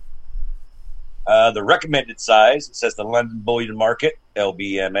 The recommended size, it says the London Bullion Market,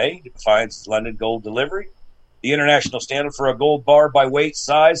 LBMA, defines London gold delivery. The international standard for a gold bar by weight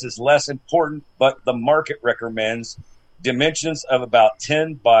size is less important, but the market recommends dimensions of about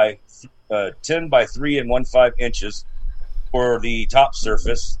 10 by 3 1/5 inches for the top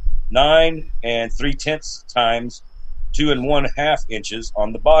surface, 9 3/10 times 2 1/2 inches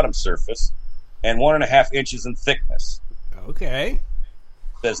on the bottom surface, and 1.5 inches in thickness. Okay.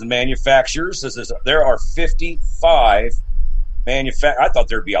 Says the manufacturer says there are 55 I thought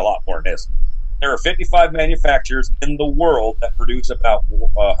there'd be a lot more than this. There are 55 manufacturers in the world that produce about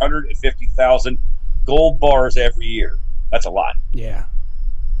 150,000 gold bars every year. That's a lot. Yeah.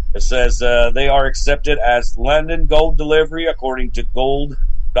 It says they are accepted as London gold delivery according to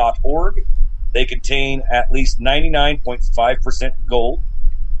gold.org. They contain at least 99.5% gold.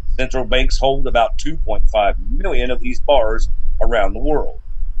 Central banks hold about 2.5 million of these bars around the world.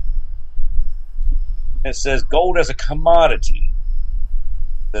 And it says gold as a commodity.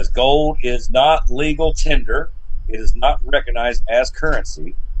 It says gold is not legal tender. It is not recognized as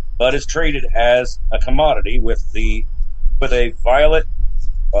currency, but is traded as a commodity with a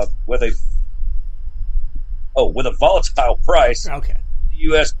volatile price. Okay. The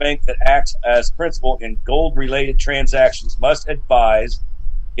U.S. bank that acts as principal in gold-related transactions must advise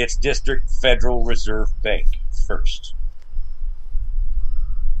its district Federal Reserve Bank first.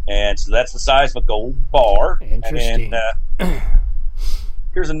 And so that's the size of a gold bar. Interesting. And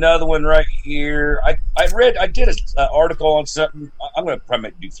here's another one right here. I did an article on something. I'm going to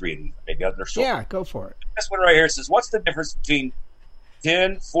probably do 3 of these. Maybe they're short. Yeah, go for it. This one right here says, what's the difference between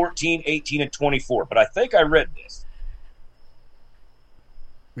 10, 14, 18, and 24? But I think I read this.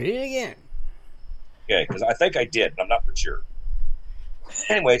 Read it again. Okay, because I think I did, but I'm not for sure.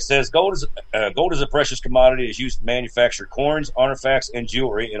 Anyway, it says gold is a precious commodity. It is used to manufacture coins, artifacts, and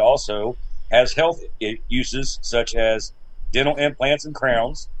jewelry. It also has health uses such as dental implants and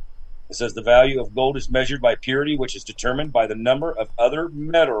crowns. It says the value of gold is measured by purity, which is determined by the number of other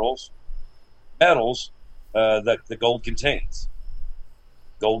metals that the gold contains.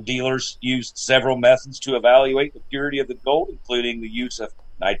 Gold dealers use several methods to evaluate the purity of the gold, including the use of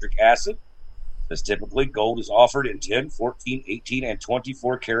nitric acid. As typically, gold is offered in 10, 14, 18, and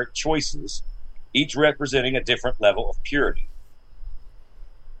 24 karat choices, each representing a different level of purity.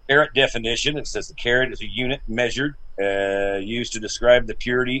 Carat definition, it says the carat is a unit measured, used to describe the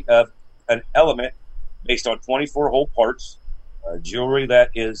purity of an element based on 24 whole parts. Jewelry that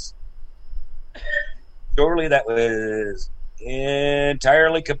was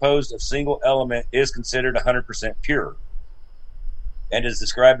entirely composed of single element is considered 100% pure. and is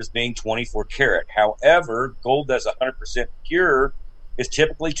described as being 24 karat. However, gold that's 100% pure is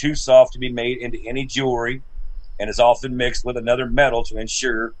typically too soft to be made into any jewelry and is often mixed with another metal to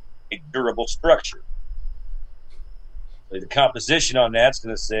ensure a durable structure. So the composition on that's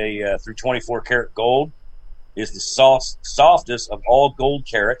going to say through 24 karat gold is the softest of all gold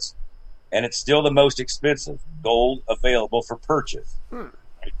carats, and it's still the most expensive gold available for purchase.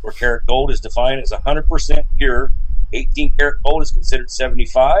 24 karat gold is defined as 100% pure. 18 karat gold is considered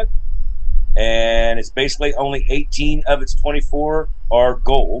 75, and it's basically only 18 of its 24 are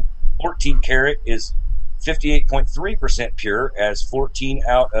gold. 14 karat is 58.3% pure, as 14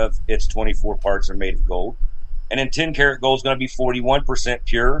 out of its 24 parts are made of gold. And then 10 karat gold is going to be 41%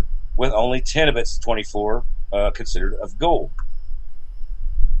 pure, with only 10 of its 24 considered of gold.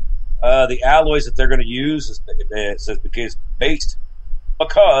 The alloys that they're going to use is because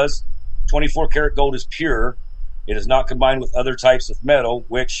 24 karat gold is pure, it is not combined with other types of metal,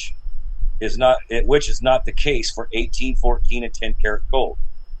 which is not the case for 18, 14, and 10 karat gold.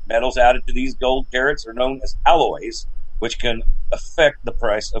 Metals added to these gold carats are known as alloys, which can affect the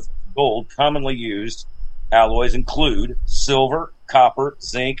price of gold. Commonly used alloys include silver, copper,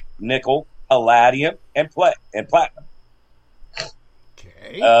 zinc, nickel, palladium, and platinum.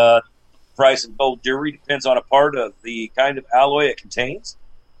 Okay. Price of gold jewelry depends on a part of the kind of alloy it contains.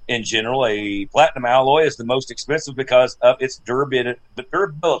 In general, a platinum alloy is the most expensive because of its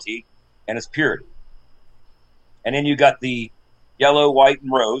durability and its purity. And then you got the yellow, white,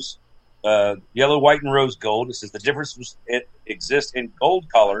 and rose. Yellow, white, and rose gold. This is the difference. It exists in gold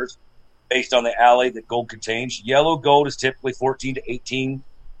colors based on the alloy that gold contains. Yellow gold is typically 14 to 18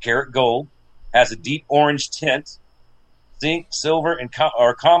 karat gold, has a deep orange tint. Zinc, silver, and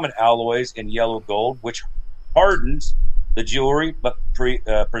are common alloys in yellow gold, which hardens the jewelry but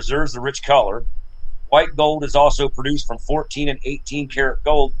preserves the rich color. White gold is also produced from 14 and 18 karat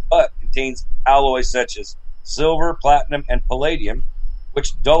gold, but contains alloys such as silver, platinum, and palladium,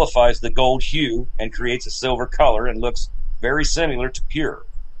 which dullifies the gold hue and creates a silver color and looks very similar to pure.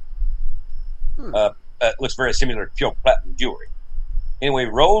 Looks very similar to pure platinum jewelry. Anyway,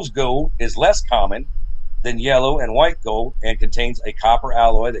 rose gold is less common than yellow and white gold and contains a copper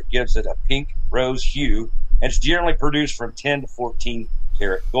alloy that gives it a pink rose hue, and it's generally produced from 10 to 14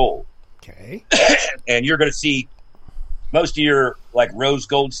 karat gold. Okay. And you're going to see most of your like rose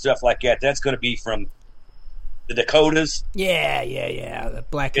gold stuff like that. That's going to be from the Dakotas. Yeah. The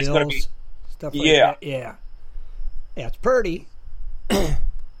Black It's Hills. gonna be- Stuff like yeah. that. Yeah, it's pretty.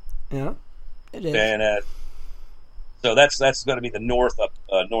 Yeah, it is. And so that's going to be the north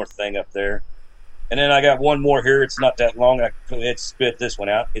thing up there. And then I got one more here. It's not that long. I could spit this one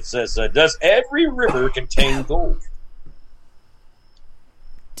out. It says, does every river contain gold?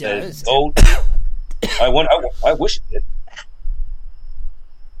 Does gold? I wish it did.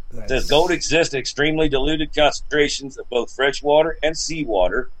 It says gold exists in extremely diluted concentrations of both fresh water and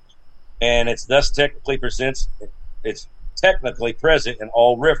seawater, and it's technically present in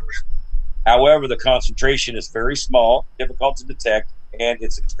all rivers. However, the concentration is very small, difficult to detect, and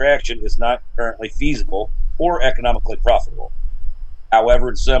its extraction is not currently feasible or economically profitable. However,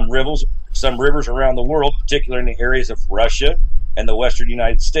 in some rivers around the world, particularly in the areas of Russia and the western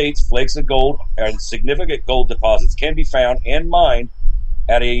United States, flakes of gold and significant gold deposits can be found and mined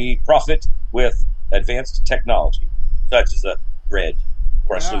at a profit with advanced technology, such as a dredge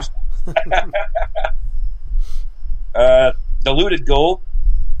or a sluice. Diluted gold.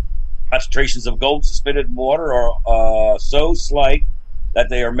 Concentrations of gold suspended in water are so slight that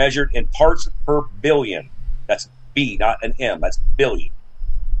they are measured in parts per billion. That's B, not an M. That's billion.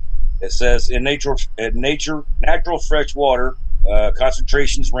 It says in natural fresh water,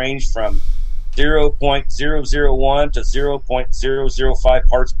 concentrations range from 0.001 to 0.005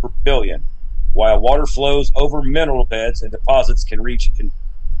 parts per billion, while water flows over mineral beds and deposits can reach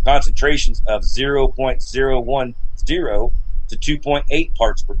concentrations of 0.010 to 2.8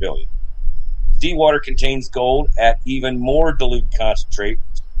 parts per billion. Seawater contains gold at even more dilute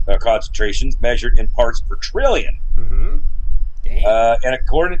concentrations, measured in parts per trillion. Mm-hmm.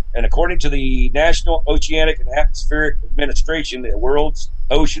 And according to the National Oceanic and Atmospheric Administration, the world's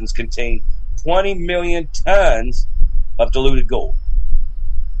oceans contain 20 million tons of diluted gold.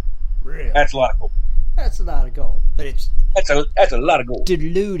 Really? That's a lot of gold. That's a lot of gold, but it's That's a lot of gold.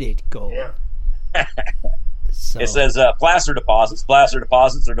 diluted gold. Yeah. So, It says placer deposits. Placer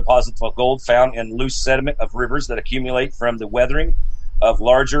deposits are deposits of gold found in loose sediment of rivers that accumulate from the weathering of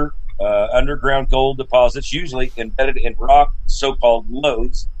larger underground gold deposits, usually embedded in rock, so-called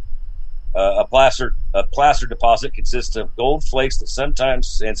lodes. A placer deposit consists of gold flakes that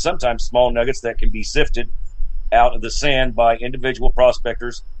sometimes small nuggets that can be sifted out of the sand by individual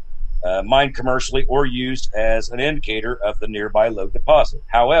prospectors, mined commercially, or used as an indicator of the nearby lode deposit.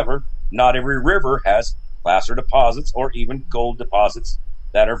 However, not every river has placer deposits or even gold deposits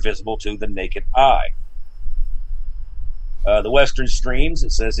that are visible to the naked eye. The western streams,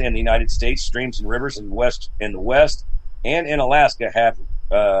 it says in the United States, streams and rivers in the west and in Alaska have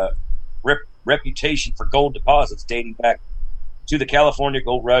reputation for gold deposits dating back to the California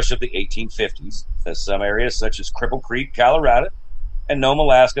gold rush of the 1850s. Some areas, such as Cripple Creek, Colorado, and Nome,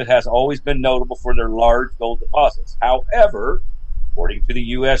 Alaska, has always been notable for their large gold deposits. However, according to the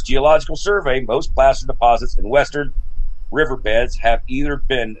U.S. Geological Survey, most placer deposits in western riverbeds have either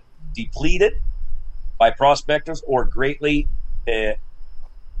been depleted by prospectors or greatly heck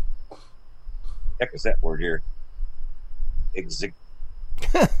is that word here?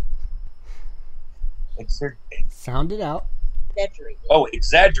 Sound it out. Exaggerated. Oh,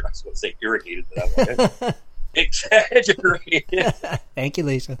 exaggerate. I was going to say irrigated, but exaggerated. Thank you,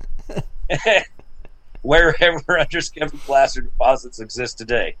 Lisa. Wherever undercover placer deposits exist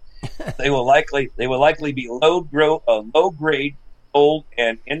today, they will likely be low grade gold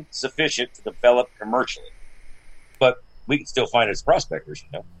and insufficient to develop commercially. But we can still find it as prospectors,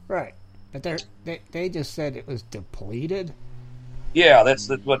 Right, but they just said it was depleted. Yeah, that's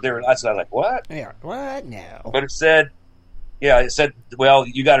what they were. I was like, what? Yeah, what now? But it said, well,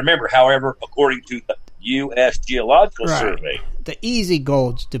 you got to remember, however, according to the U.S. Geological Survey, the easy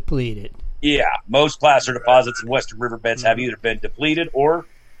gold's depleted. Yeah, most placer deposits in western riverbeds have either been depleted or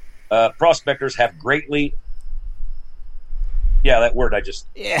prospectors have greatly. Yeah, that word I just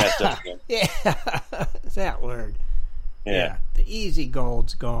messed up again. Yeah, that word. Yeah, the easy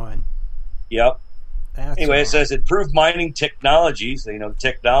gold's gone. Yep. Anyway, all. It says improved mining technologies.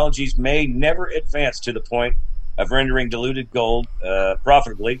 Technologies may never advance to the point of rendering diluted gold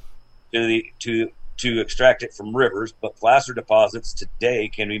profitably to extract it from rivers, but placer deposits today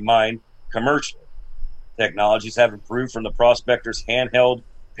can be mined commercially. Technologies have improved from the prospector's handheld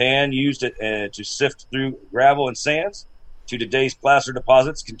pan used to sift through gravel and sands to today's placer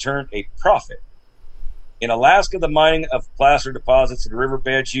deposits can turn a profit. In Alaska, the mining of placer deposits in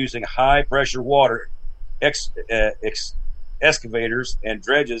riverbeds using high-pressure water excavators and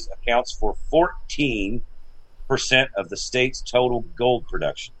dredges accounts for 14% of the state's total gold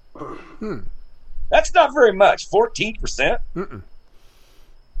production. That's not very much. 14%?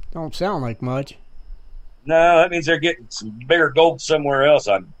 Don't sound like much. No, that means they're getting some bigger gold somewhere else,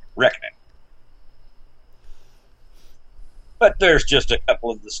 I'm reckoning. But there's just a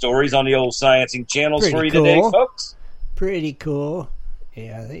couple of the stories on the old sciencing channels for you today, folks. Pretty cool.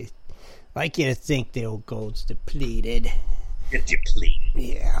 Yeah, they like you to think the old gold's depleted. It's depleted.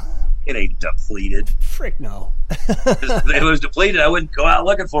 Yeah. It ain't depleted. Frick no. If it was depleted, I wouldn't go out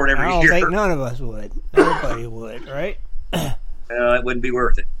looking for it every year. I don't think none of us would. Nobody would, right? It wouldn't be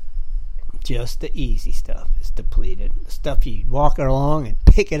worth it. Just the easy stuff is depleted. The stuff you walk along and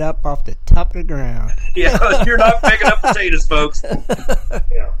pick it up off the top of the ground. Yeah, you're not picking up potatoes, folks.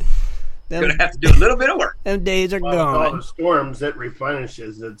 Yeah. You're going to have to do a little bit of work. Them days are gone. All the storms, it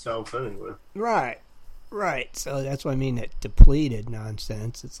replenishes itself anyway. Right. So that's what I mean, that depleted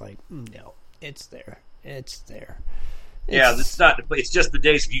nonsense. It's like, no, it's there. It's not. It's just the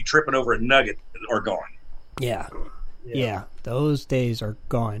days of you tripping over a nugget are gone. Yeah, those days are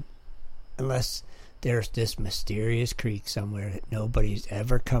gone. Unless there's this mysterious creek somewhere that nobody's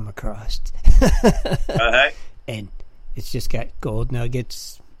ever come across. And it's just got gold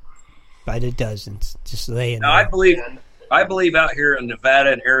nuggets by the dozens just laying there. I believe out here in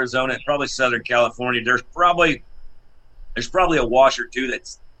Nevada and Arizona and probably Southern California, there's probably a wash or two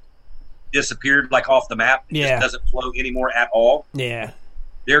that's disappeared like off the map. It just doesn't flow anymore at all. Yeah.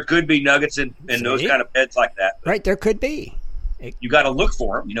 There could be nuggets in those kind of beds like that. Right, there could be. You got to look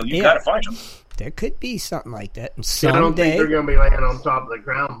for them. You got to find them. There could be something like that. And I don't think they're going to be laying on top of the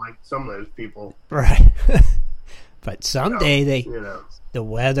ground like some of those people. Right. But someday the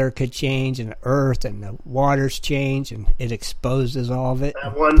weather could change and the earth and the waters change and it exposes all of it.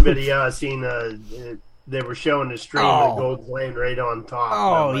 That one video I seen, they were showing the stream of gold laying right on top.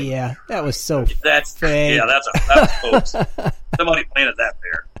 Oh, yeah. That was so that's fake. Yeah, that's a folks. Somebody planted that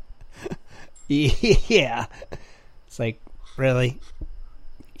there. Yeah. It's like, really?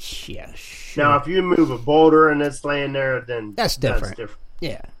 Yeah, sure. Now, if you move a boulder and it's laying there, then that's different.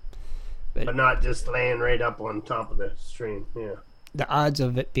 Yeah. But not just laying right up on top of the stream. Yeah. The odds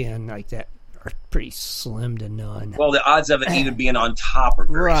of it being like that are pretty slim to none. Well, the odds of it even being on top are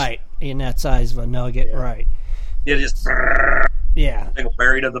very right in that size of a nugget, right? It just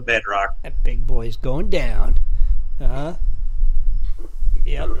buried in the bedrock. That big boy's going down.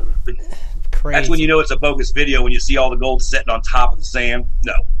 Yep. crazy. That's when you know it's a bogus video, when you see all the gold sitting on top of the sand.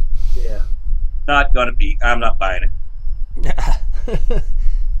 No. Yeah. Not going to be. I'm not buying it.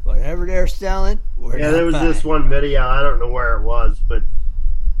 Whatever they're selling, we're Yeah, not there was buying. this one video. I don't know where it was, but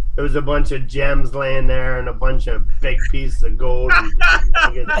there was a bunch of gems laying there and a bunch of big pieces of gold and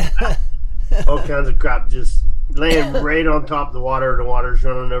all kinds of crap just laying right on top of the water. The water's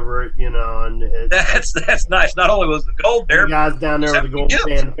running over it, and That's nice. Not only was the gold there, the guys down there with the gold gems.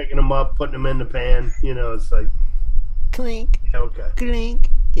 pan picking them up, putting them in the pan. It's like, Clink, okay. clink.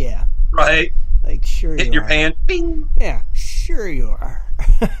 Yeah, right? like sure Hit you your are. pan. Bing. Yeah, sure you are.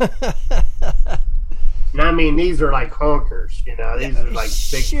 And I mean, these are like honkers. These are like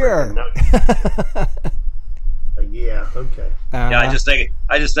big Sure. freaking nuggets. Like, yeah, okay. Yeah, I just think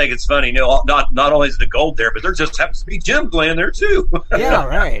it's funny. Not only is the gold there, but there just happens to be gems laying there too. yeah,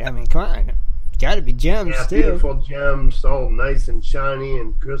 right. I mean, come on. It's got to be gems, Yeah, too. beautiful gems, all nice and shiny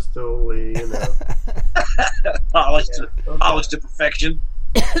and crystally, Polished, Yeah, okay. polished to perfection.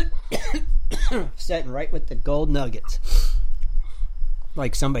 Sitting right with the gold nuggets.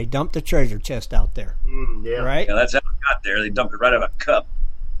 Like somebody dumped a treasure chest out there, Yeah. right? Yeah, that's how it got there. They dumped it right out of a cup.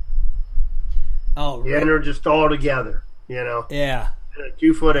 Oh, Yeah, and they're just all together, yeah. in a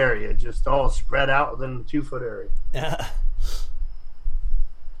 2-foot area, just all spread out within the 2-foot area.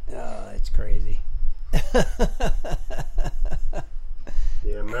 Oh, it's crazy.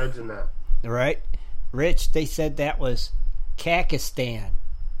 Yeah, imagine that. Right? Rich, they said that was Kakistan.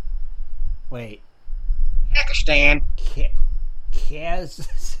 Wait. Pakistan. Kaz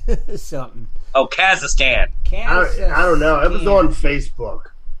something. Oh, Kazakhstan. I don't know. It was on Facebook.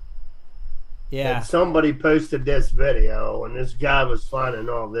 Yeah. And somebody posted this video, and this guy was finding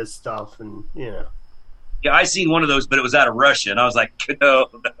all this stuff, and Yeah, I seen one of those, but it was out of Russia, and I was like, no.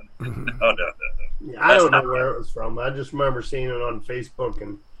 Yeah, I don't know where it was from. I just remember seeing it on Facebook,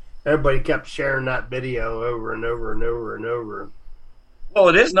 and everybody kept sharing that video over and over and over and over. Well,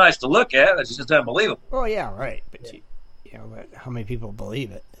 it is nice to look at. It's just unbelievable. Oh, yeah, right. But, but how many people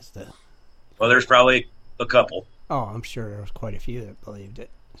believe it is the... Well, there's probably a couple. Oh, I'm sure there was quite a few that believed it.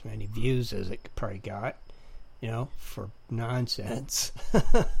 As many views as it probably got, for nonsense.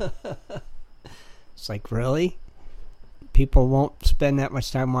 It's like, really? People won't spend that much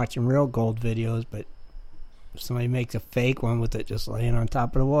time watching real gold videos, but if somebody makes a fake one with it just laying on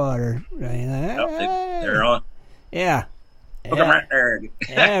top of the water. They're on. Yeah. Look at right there.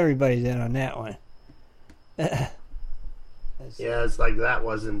 Everybody's in on that one. Yeah, it's like that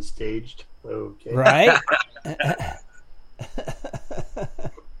wasn't staged. Okay. Right?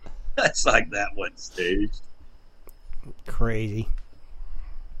 It's like that one staged. Crazy.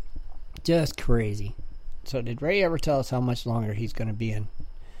 Just crazy. So did Ray ever tell us how much longer he's going to be in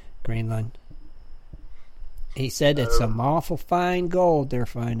Greenland? He said it's some awful fine gold they're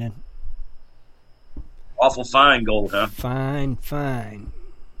finding. Awful fine gold, huh? Fine.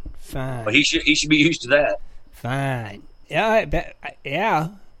 Well, he should be used to that. Fine. Yeah, I bet. Yeah.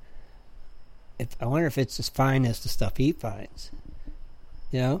 I wonder if it's as fine as the stuff he finds.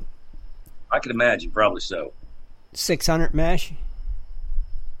 I can imagine, probably so. 600 mesh.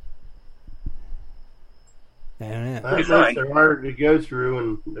 I don't know. I think they're harder to go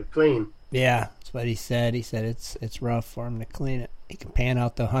through and to clean. Yeah, that's what he said. He said it's rough for him to clean it. He can pan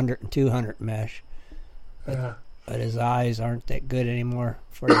out the 100 and 200 mesh. But his eyes aren't that good anymore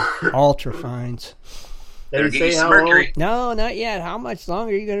for his ultra fines. Did he say how mercury. long? No, not yet. How much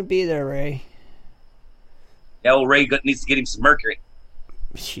longer are you going to be there, Ray? Yeah, old Ray needs to get him some mercury.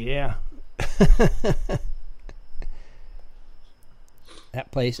 Yeah.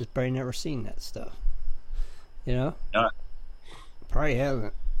 That place has probably never seen that stuff. No. Probably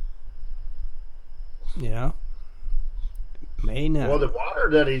hasn't. May not. Well, the water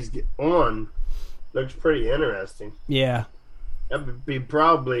that he's on looks pretty interesting. Yeah. That would be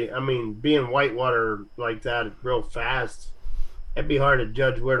probably, being whitewater like that real fast, it'd be hard to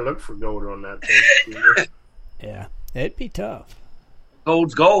judge where to look for gold on that thing. Yeah. It'd be tough.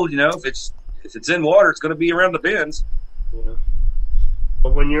 Gold's gold, if it's in water, it's going to be around the bends. Yeah.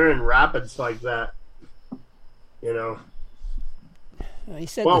 But when you're in rapids like that, He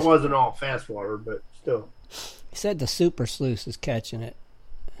said it wasn't all fast water, but still. He said the super sluice is catching it.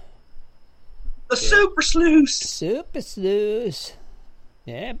 The super sluice. Super sluice.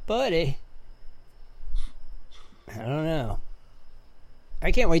 Yeah, buddy. I don't know.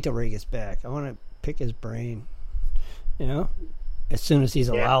 I can't wait till Ray gets back. I want to pick his brain. As soon as he's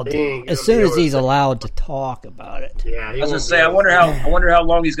allowed to. As soon as he's allowed to talk about it. Yeah, I was going to say, I wonder how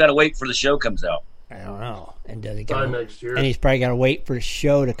long he's got to wait for the show comes out. I don't know. And does he Time next year. And he's probably got to wait for the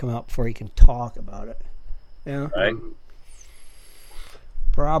show to come out before he can talk about it. Right?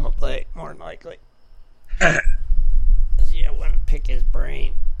 Probably, more than likely. Yeah, I want to pick his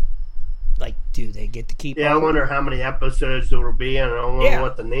brain. Like, do they get to keep? Yeah, I wonder how many episodes there will be, and I don't know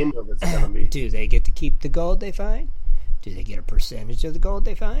what the name of it's going to be. Do they get to keep the gold they find? Do they get a percentage of the gold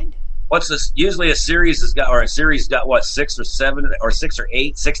they find? What's this? Usually a series has got what, 6 or 7 or 6 or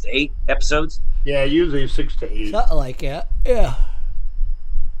 8, 6 to 8 episodes? Yeah, usually 6 to 8. Something like that. Yeah.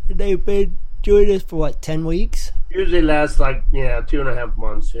 They've been doing this for what, 10 weeks? Usually lasts 2.5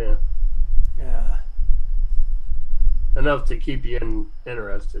 months. Yeah. Yeah. Enough to keep you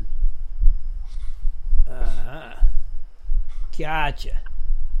interested. Gotcha.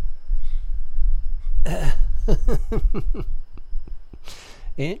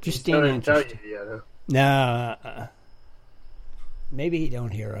 Interesting. Tell you yet, huh? No. Maybe he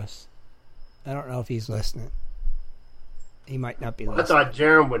don't hear us. I don't know if he's listening. He might not be listening. I thought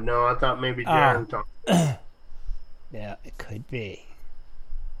Jaron would know. I thought maybe Jaron talked. Yeah, it could be.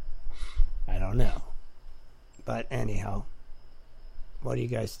 I don't know. But anyhow, what do you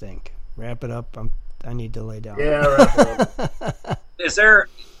guys think? Wrap it up. I need to lay down. Yeah, wrap it up. Is there,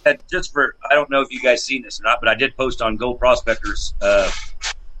 just for, I don't know if you guys seen this or not, but I did post on Gold Prospectors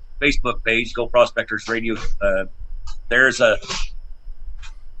Facebook page, Gold Prospectors Radio. There's I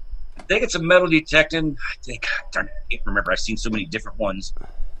think it's a metal detecting. I can't remember. I've seen so many different ones.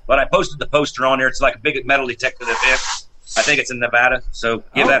 But I posted the poster on there. It's like a big metal detecting event. I think it's in Nevada. So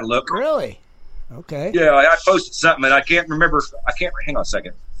give that a look. Really? Okay. Yeah, I posted something, and I can't remember. Hang on a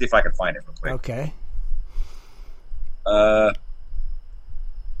second. See if I can find it real quick. Okay.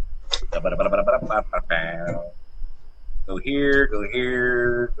 Go here, go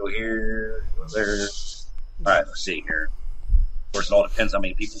here, go here, go there. All right, let's see here. Of course, it all depends how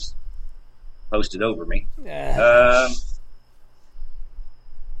many people's posted over me.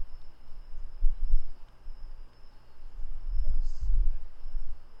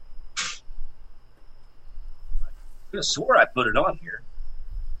 I swore I put it on here.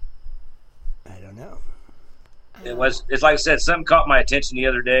 I don't know. It's like I said, something caught my attention the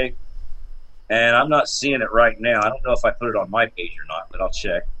other day, and I'm not seeing it right now. I don't know if I put it on my page or not, but I'll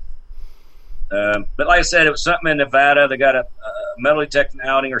check. But like I said, it was something in Nevada. They got a metal detecting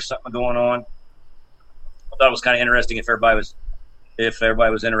outing or something going on. I thought it was kind of interesting if everybody was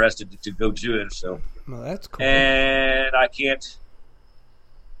interested to go do it. So, well, that's cool. And I'm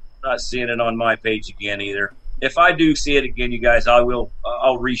not seeing it on my page again either. If I do see it again, you guys, I'll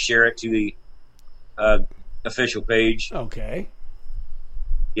reshare it to the official page. Okay.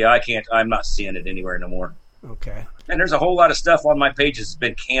 Yeah, I'm not seeing it anywhere no more. Okay. And there's a whole lot of stuff on my page that's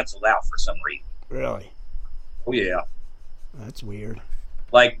been canceled out for some reason. Really? Oh, yeah. That's weird.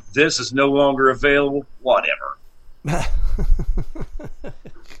 Like, this is no longer available. Whatever.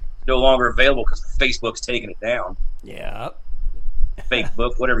 No longer available because Facebook's taking it down. Yeah.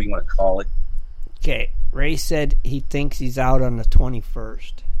 Facebook, whatever you want to call it. Okay. Ray said he thinks he's out on the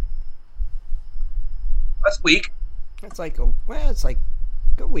 21st. That's weak. It's like a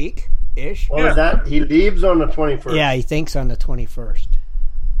week-ish. What was that? He leaves on the 21st. Yeah, he thinks on the 21st.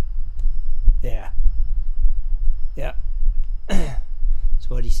 Yeah. Yeah. That's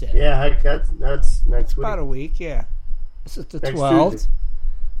what he said. Yeah, that's next week. About a week, yeah. This is the Next 12th. Tuesday.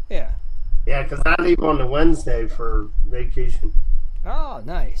 Yeah. Yeah, because I leave on the Wednesday for vacation. Oh,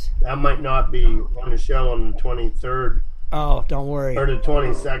 nice. I might not be on the show on the 23rd. Oh, don't worry. Or the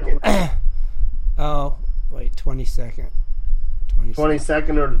 22nd. Oh, wait, 22nd.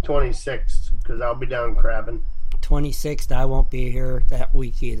 22nd or the 26th, because I'll be down crabbing. 26th, I won't be here that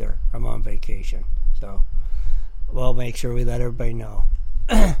week either. I'm on vacation. So we'll make sure we let everybody know.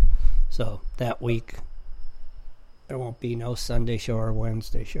 So that week, there won't be no Sunday show or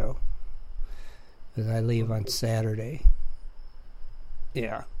Wednesday show. Because I leave on Saturday.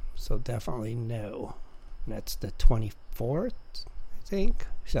 Yeah, so definitely no. That's the 24th, I think.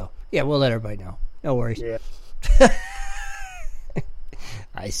 So, yeah, we'll let everybody know. No worries. Yeah.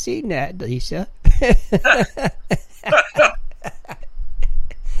 I seen that, Lisa.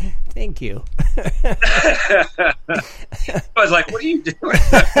 Thank you. I was like, what are you doing?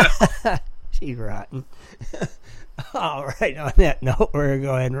 She's rotten. All right, on that note, we're going to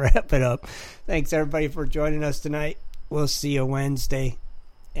go ahead and wrap it up. Thanks, everybody, for joining us tonight. We'll see you Wednesday.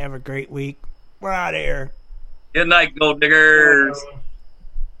 Have a great week. We're out of here. Good night, gold diggers.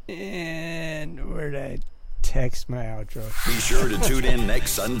 And where'd I text my outro? Be sure to tune in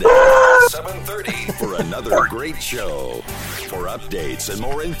next Sunday, 7:30, for another great show. For updates and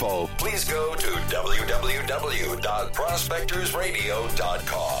more info, please go to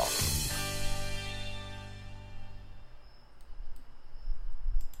www.prospectorsradio.com.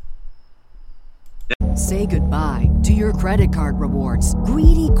 Say goodbye to your credit card rewards.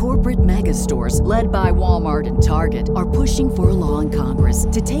 Greedy corporate mega stores, led by Walmart and Target, are pushing for a law in Congress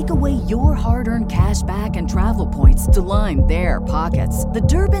to take away your hard-earned cash back and travel points to line their pockets. The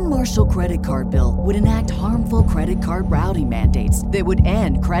Durbin-Marshall credit card bill would enact harmful credit card routing mandates that would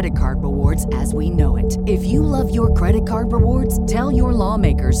end credit card rewards as we know it. If you love your credit card rewards, tell your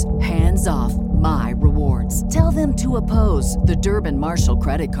lawmakers, hands off my rewards. Tell them to oppose the Durbin-Marshall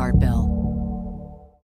credit card bill.